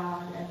before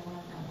God and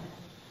one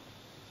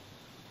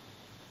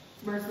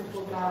another.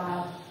 Merciful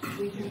God,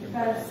 we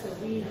confess that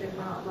we have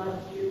not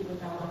loved you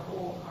with our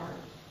whole heart.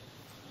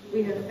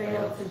 We have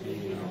failed to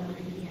be an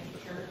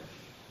obedient church.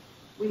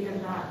 We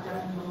have not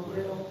done your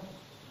will.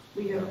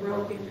 We have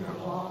broken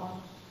your law.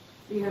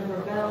 We have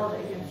rebelled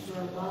against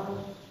your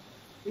love.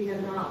 We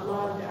have not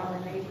loved our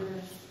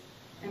neighbors,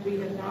 and we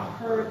have not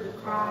heard the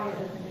cry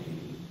of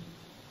need.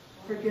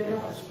 Forgive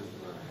us,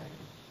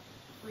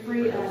 we pray.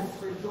 Free us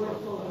for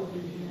joyful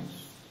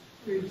obedience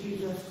through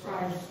Jesus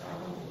Christ our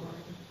Lord.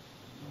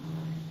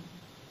 Amen.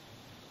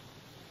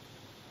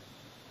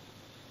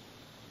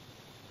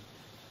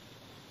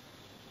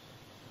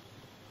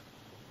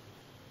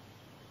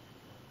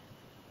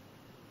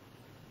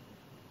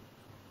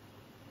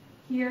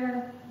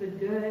 Hear the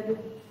good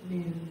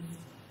news.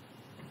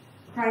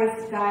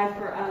 Christ died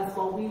for us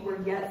while we were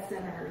yet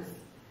sinners.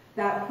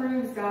 That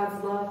proves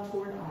God's love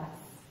toward us.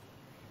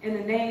 In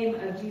the name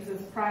of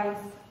Jesus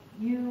Christ,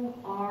 you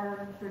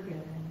are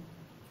forgiven.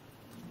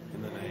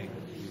 In the name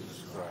of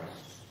Jesus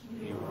Christ,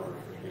 you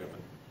are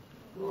forgiven.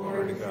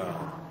 Glory to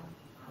God.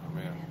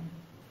 Amen.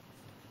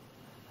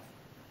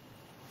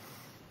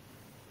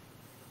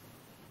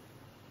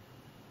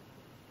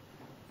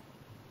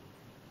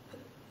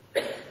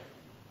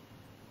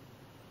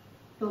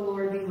 The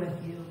Lord be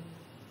with you.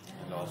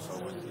 And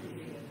also with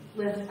you.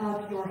 Lift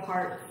up your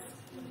hearts.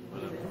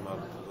 Lift them up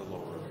to the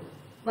Lord.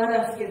 Let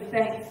us give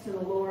thanks to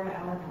the Lord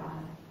our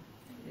God.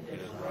 It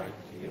is right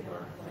to give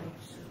our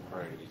thanks and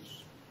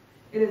praise.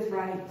 It is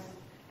right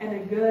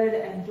and a good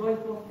and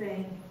joyful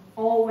thing,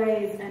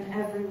 always and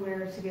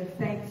everywhere, to give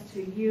thanks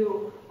to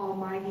you,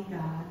 Almighty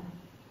God,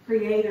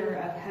 creator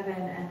of heaven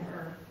and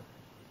earth.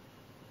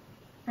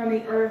 From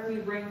the earth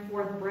you bring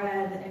forth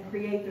bread and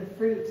create the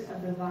fruit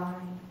of the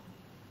vine.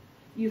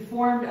 You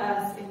formed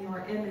us in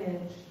your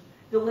image,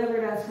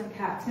 delivered us from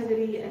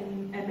captivity,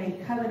 and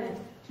made covenant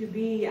to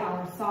be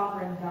our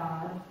sovereign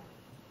God.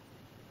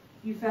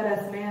 You fed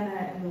us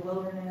manna in the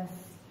wilderness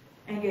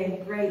and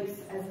gave grapes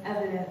as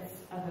evidence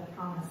of the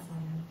promised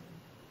land.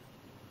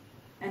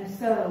 And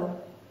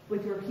so,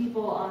 with your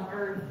people on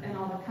earth and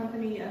all the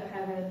company of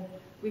heaven,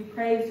 we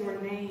praise your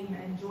name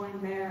and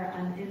join their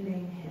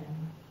unending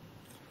hymn.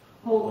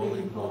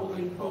 Holy,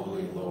 holy,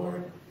 holy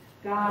Lord,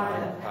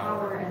 God of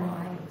power and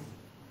might.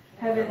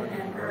 Heaven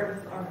and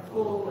earth are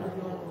full of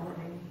your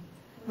glory.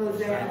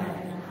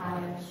 Hosanna in the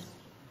highest.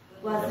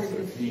 Blessed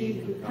is he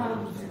who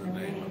comes in the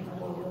name of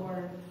the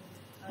Lord.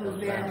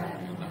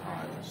 Hosanna in the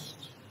highest.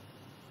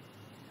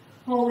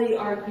 Holy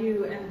are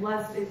you, and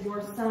blessed is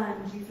your Son,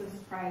 Jesus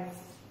Christ.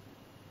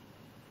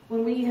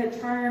 When we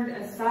had turned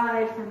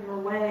aside from your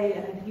way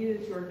and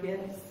abused your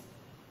gifts,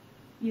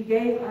 you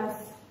gave us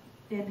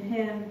in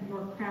him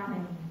your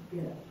crowning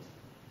gift.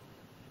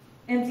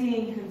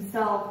 Emptying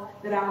himself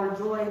that our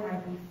joy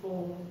might be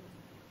full,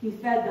 he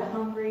fed the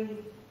hungry,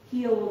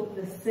 healed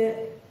the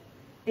sick,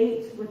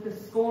 ate with the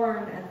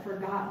scorned and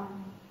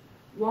forgotten,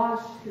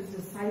 washed his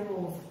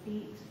disciples'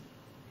 feet,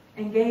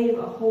 and gave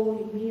a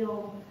holy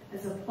meal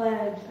as a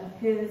pledge of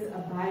his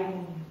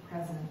abiding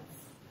presence.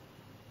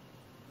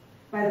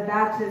 By the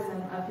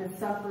baptism of his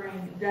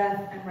suffering,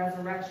 death, and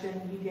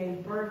resurrection, you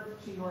gave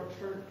birth to your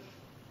church,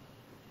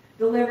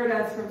 delivered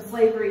us from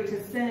slavery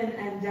to sin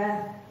and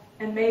death,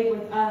 and made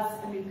with us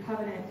a new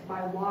covenant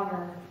by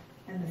water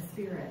and the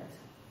Spirit.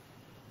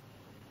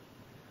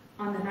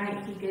 On the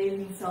night he gave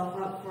himself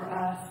up for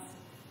us,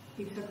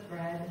 he took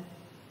bread,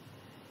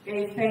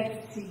 gave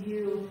thanks to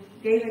you,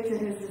 gave it to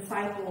his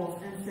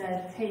disciples, and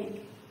said,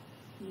 "Take,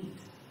 eat.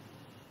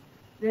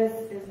 This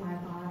is my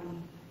body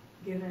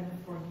given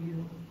for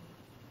you.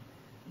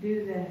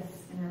 Do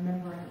this in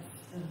remembrance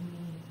of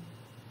me."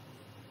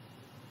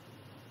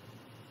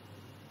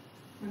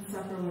 When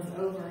supper was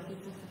over, he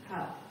took the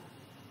cup,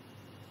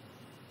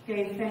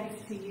 gave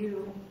thanks to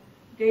you,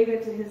 gave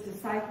it to his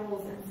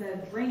disciples, and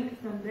said, "Drink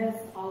from this,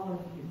 all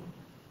of you.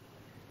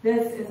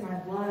 This is my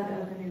blood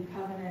of the new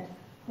covenant,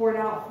 poured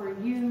out for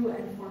you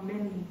and for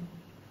many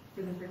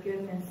for the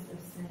forgiveness of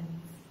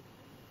sins.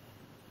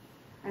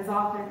 As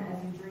often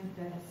as you drink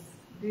this,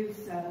 do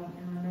so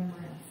in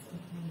remembrance of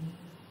me."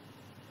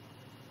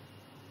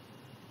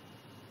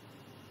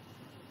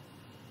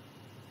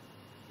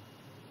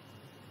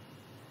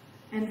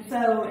 And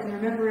so, in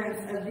remembrance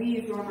of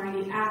these your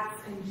mighty acts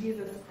in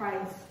Jesus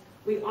Christ,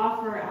 we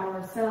offer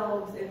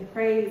ourselves in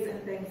praise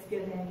and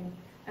thanksgiving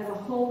as a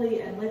holy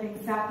and living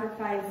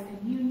sacrifice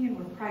in union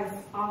with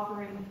Christ's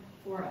offering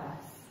for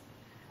us,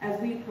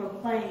 as we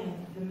proclaim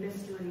the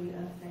mystery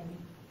of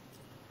faith.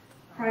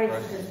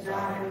 Christ has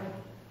died,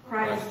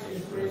 Christ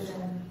is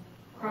risen,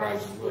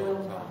 Christ will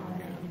come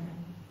again.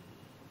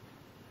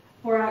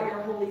 Pour out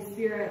your Holy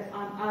Spirit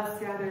on us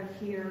gathered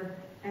here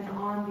and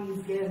on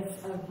these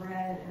gifts of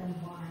bread and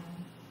wine.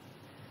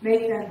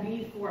 Make them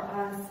be for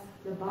us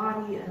the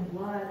body and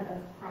blood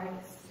of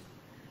Christ,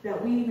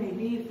 that we may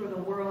be for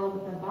the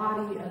world the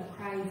body of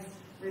Christ,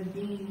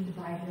 redeemed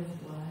by his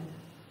blood.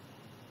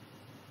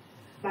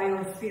 By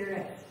your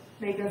Spirit,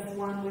 make us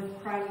one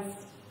with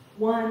Christ,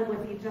 one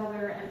with each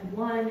other, and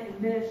one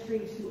in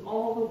ministry to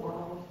all the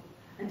world,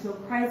 until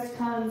Christ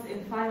comes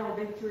in final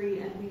victory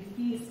and we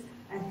feast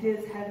at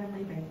his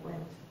heavenly banquet.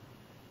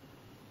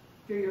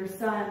 Through your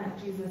Son,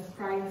 Jesus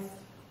Christ,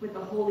 with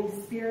the Holy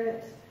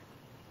Spirit,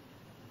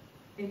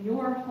 in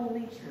your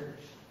holy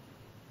church,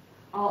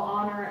 all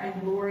honor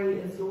and glory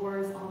is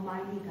yours,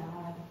 Almighty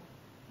God,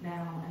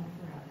 now and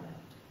forever.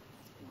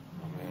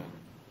 Amen.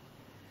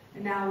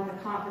 And now, with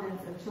the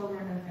confidence of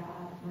children of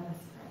God, let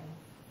us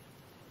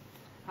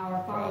pray.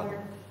 Our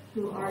Father,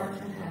 who art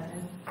in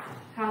heaven,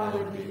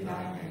 hallowed be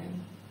thy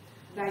name.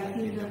 Thy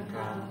kingdom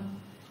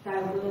come,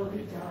 thy will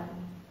be done,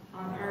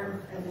 on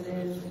earth as it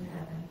is in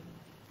heaven.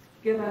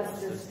 Give us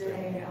this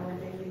day our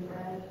daily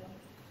bread,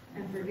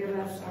 and forgive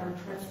us our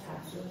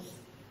trespasses,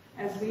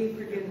 as we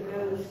forgive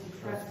those who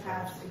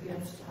trespass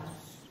against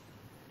us.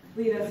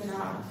 Lead us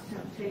not into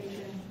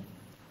temptation,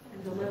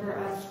 and deliver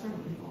us from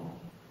evil.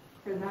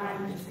 For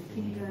thine is the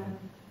kingdom,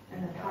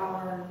 and the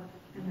power,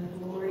 and the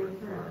glory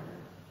forever.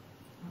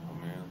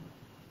 Amen.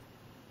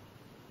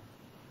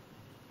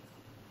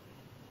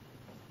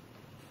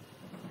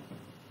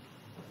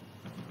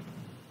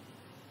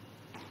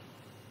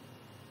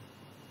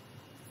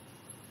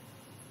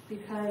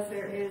 Because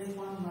there is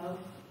one loaf,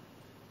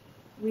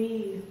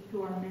 we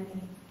who are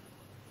many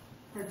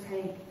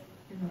partake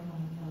in the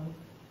one loaf.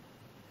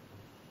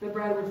 The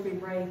bread which we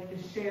break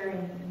is sharing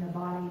in the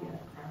body of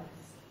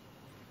Christ.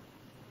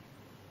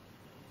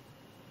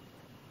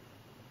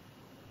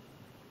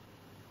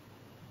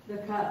 The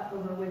cup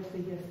over which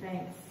we give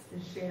thanks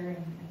is sharing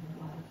in the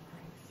blood of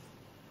Christ.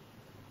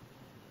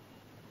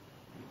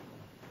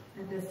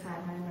 At this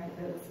time, I invite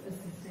those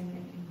assisting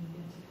in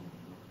communion to come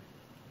forward.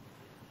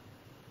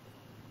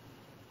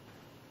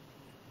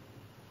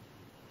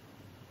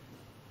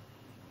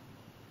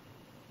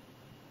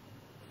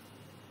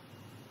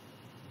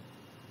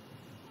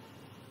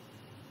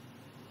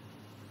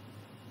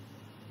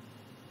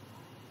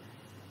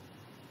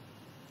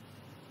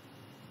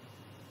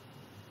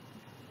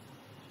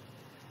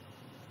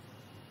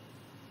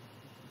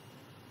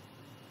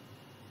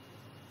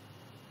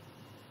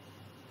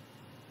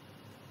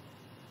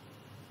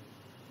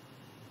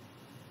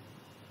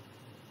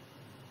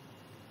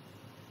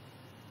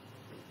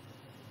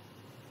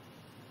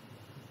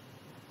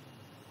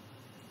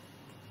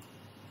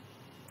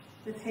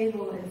 The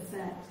table is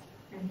set,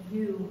 and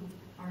you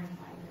are invited.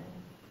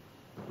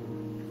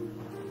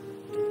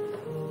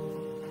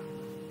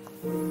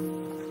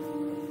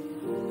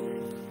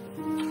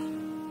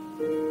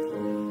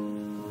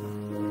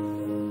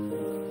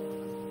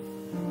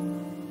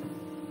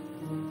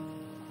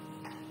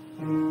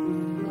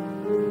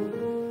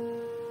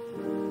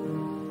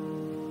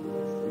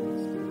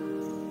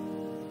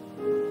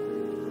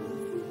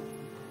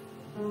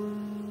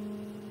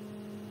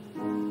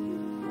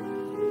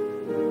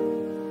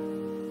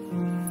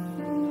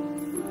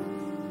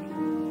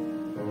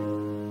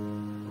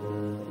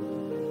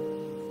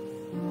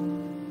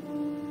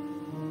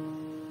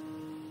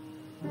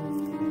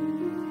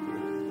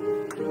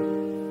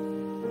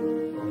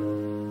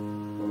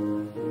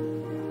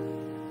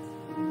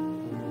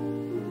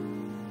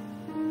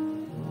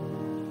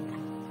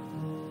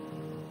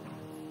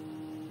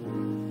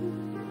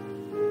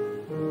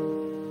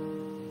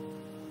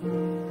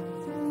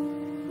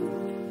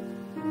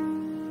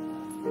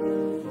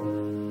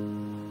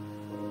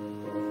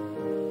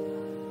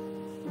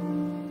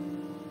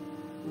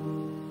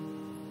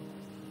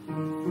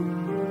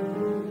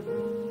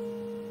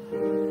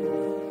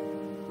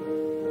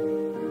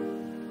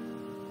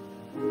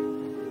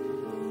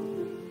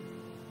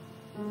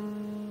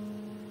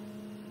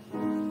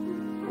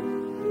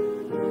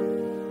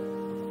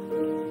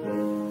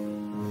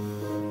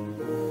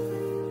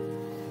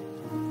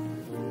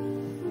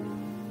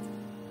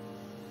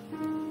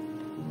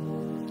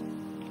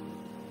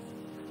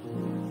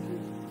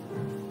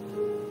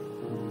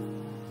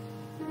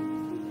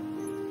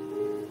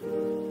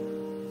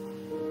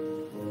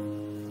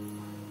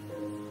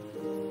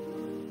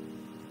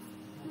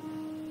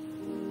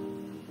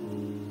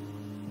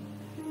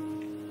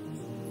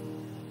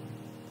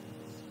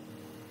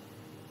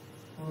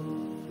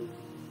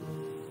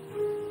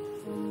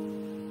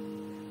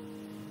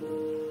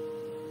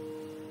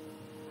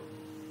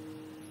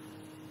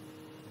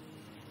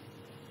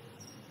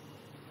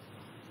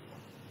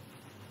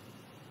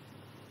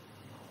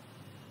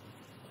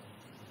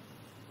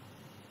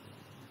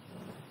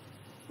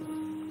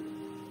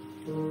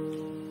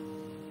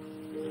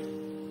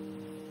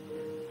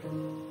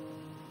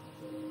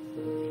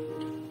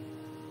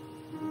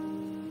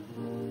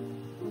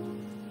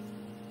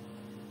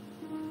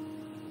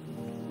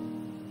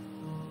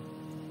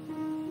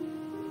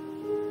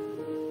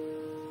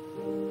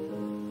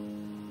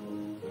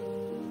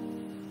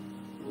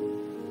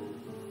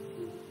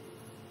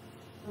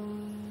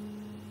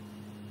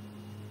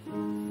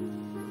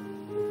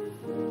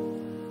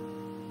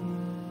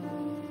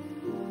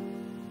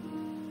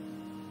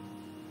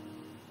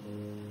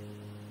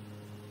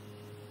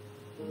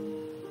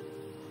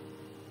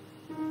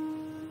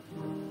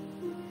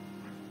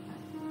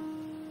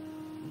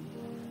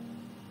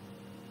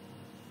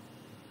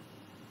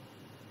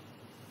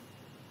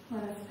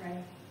 Let us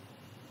pray.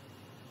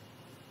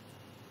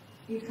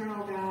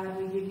 Eternal God,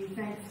 we give you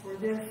thanks for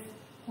this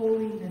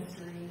holy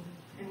mystery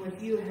in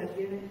which you have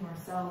given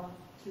yourself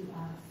to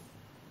us.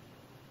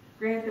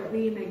 Grant that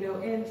we may go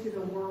into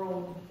the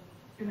world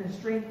in the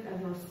strength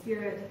of your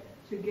Spirit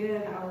to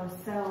give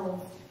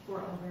ourselves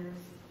for others.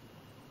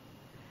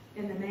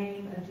 In the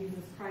name of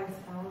Jesus Christ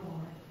our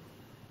Lord.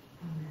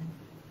 Amen.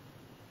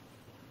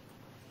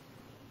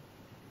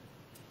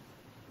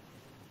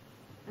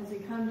 As we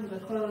come to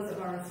the close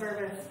of our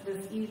service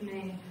this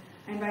evening,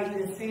 I invite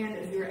you to stand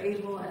as you're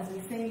able as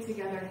we sing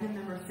together hymn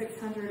number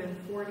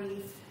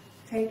 640,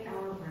 Take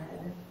Our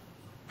Bread.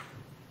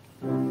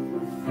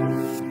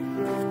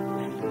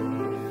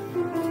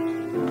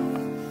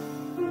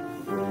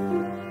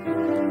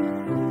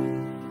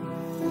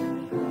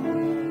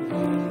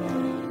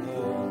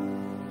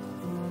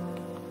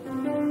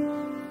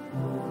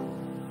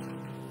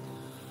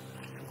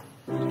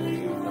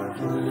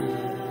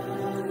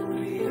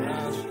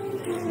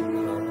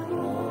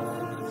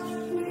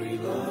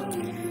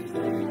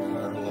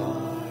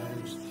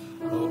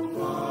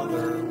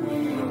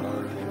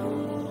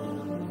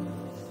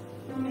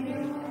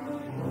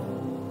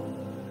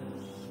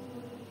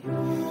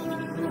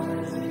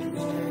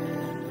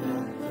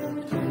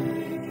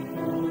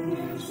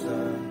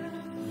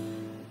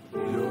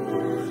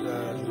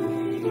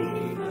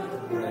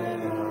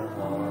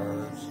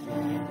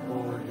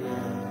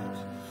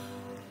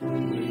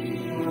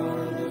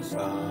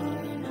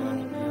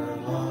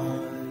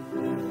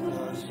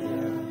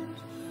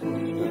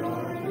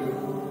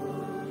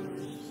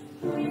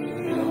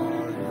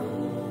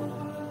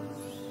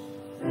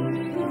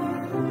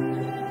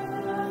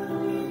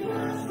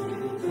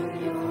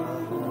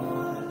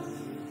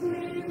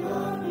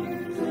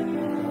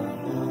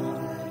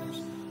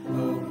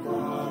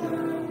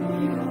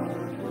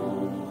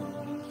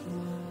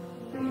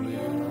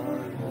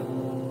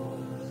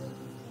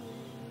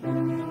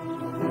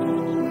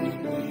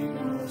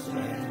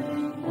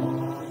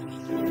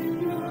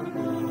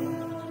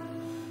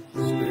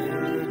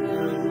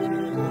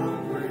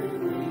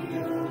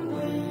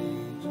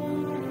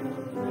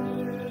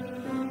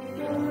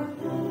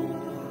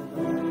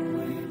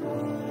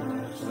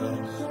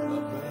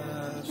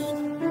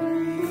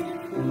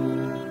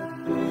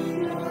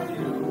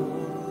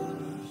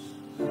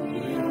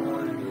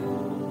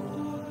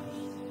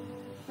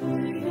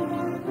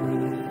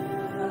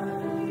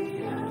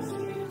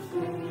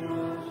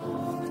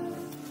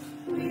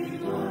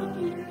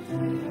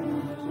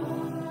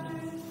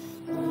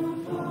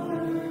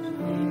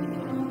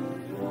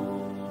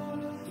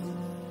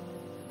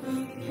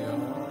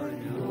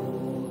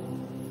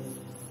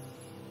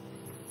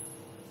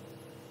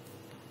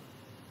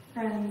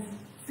 Friends,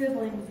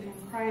 siblings in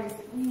Christ,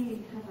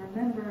 we have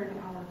remembered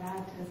our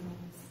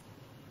baptisms.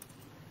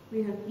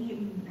 We have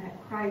eaten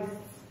at Christ's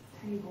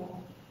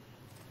table.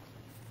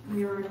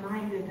 We are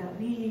reminded that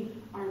we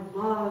are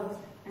loved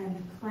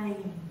and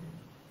claimed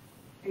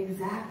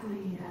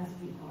exactly as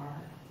we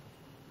are.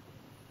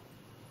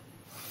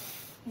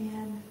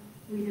 And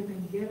we have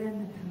been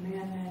given the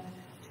commandment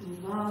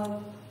to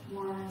love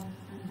one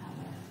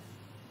another.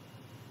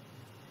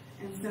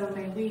 And so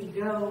may we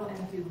go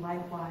and do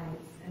likewise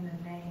in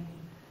the name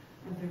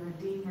of the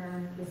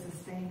Redeemer, the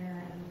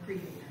Sustainer, and the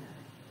Creator.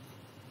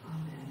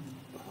 Amen.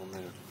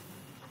 Amen.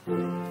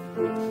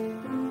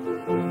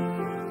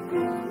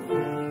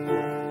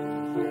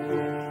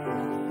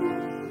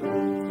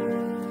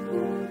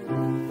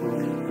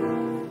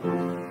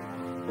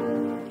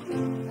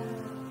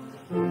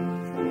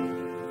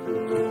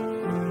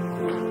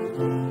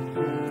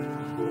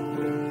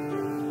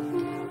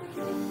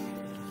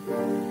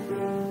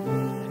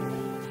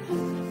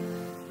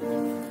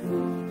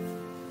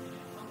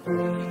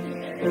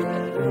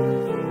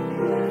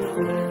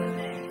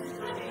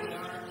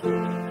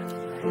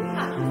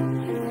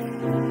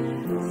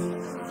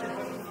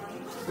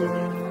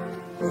 Thank you.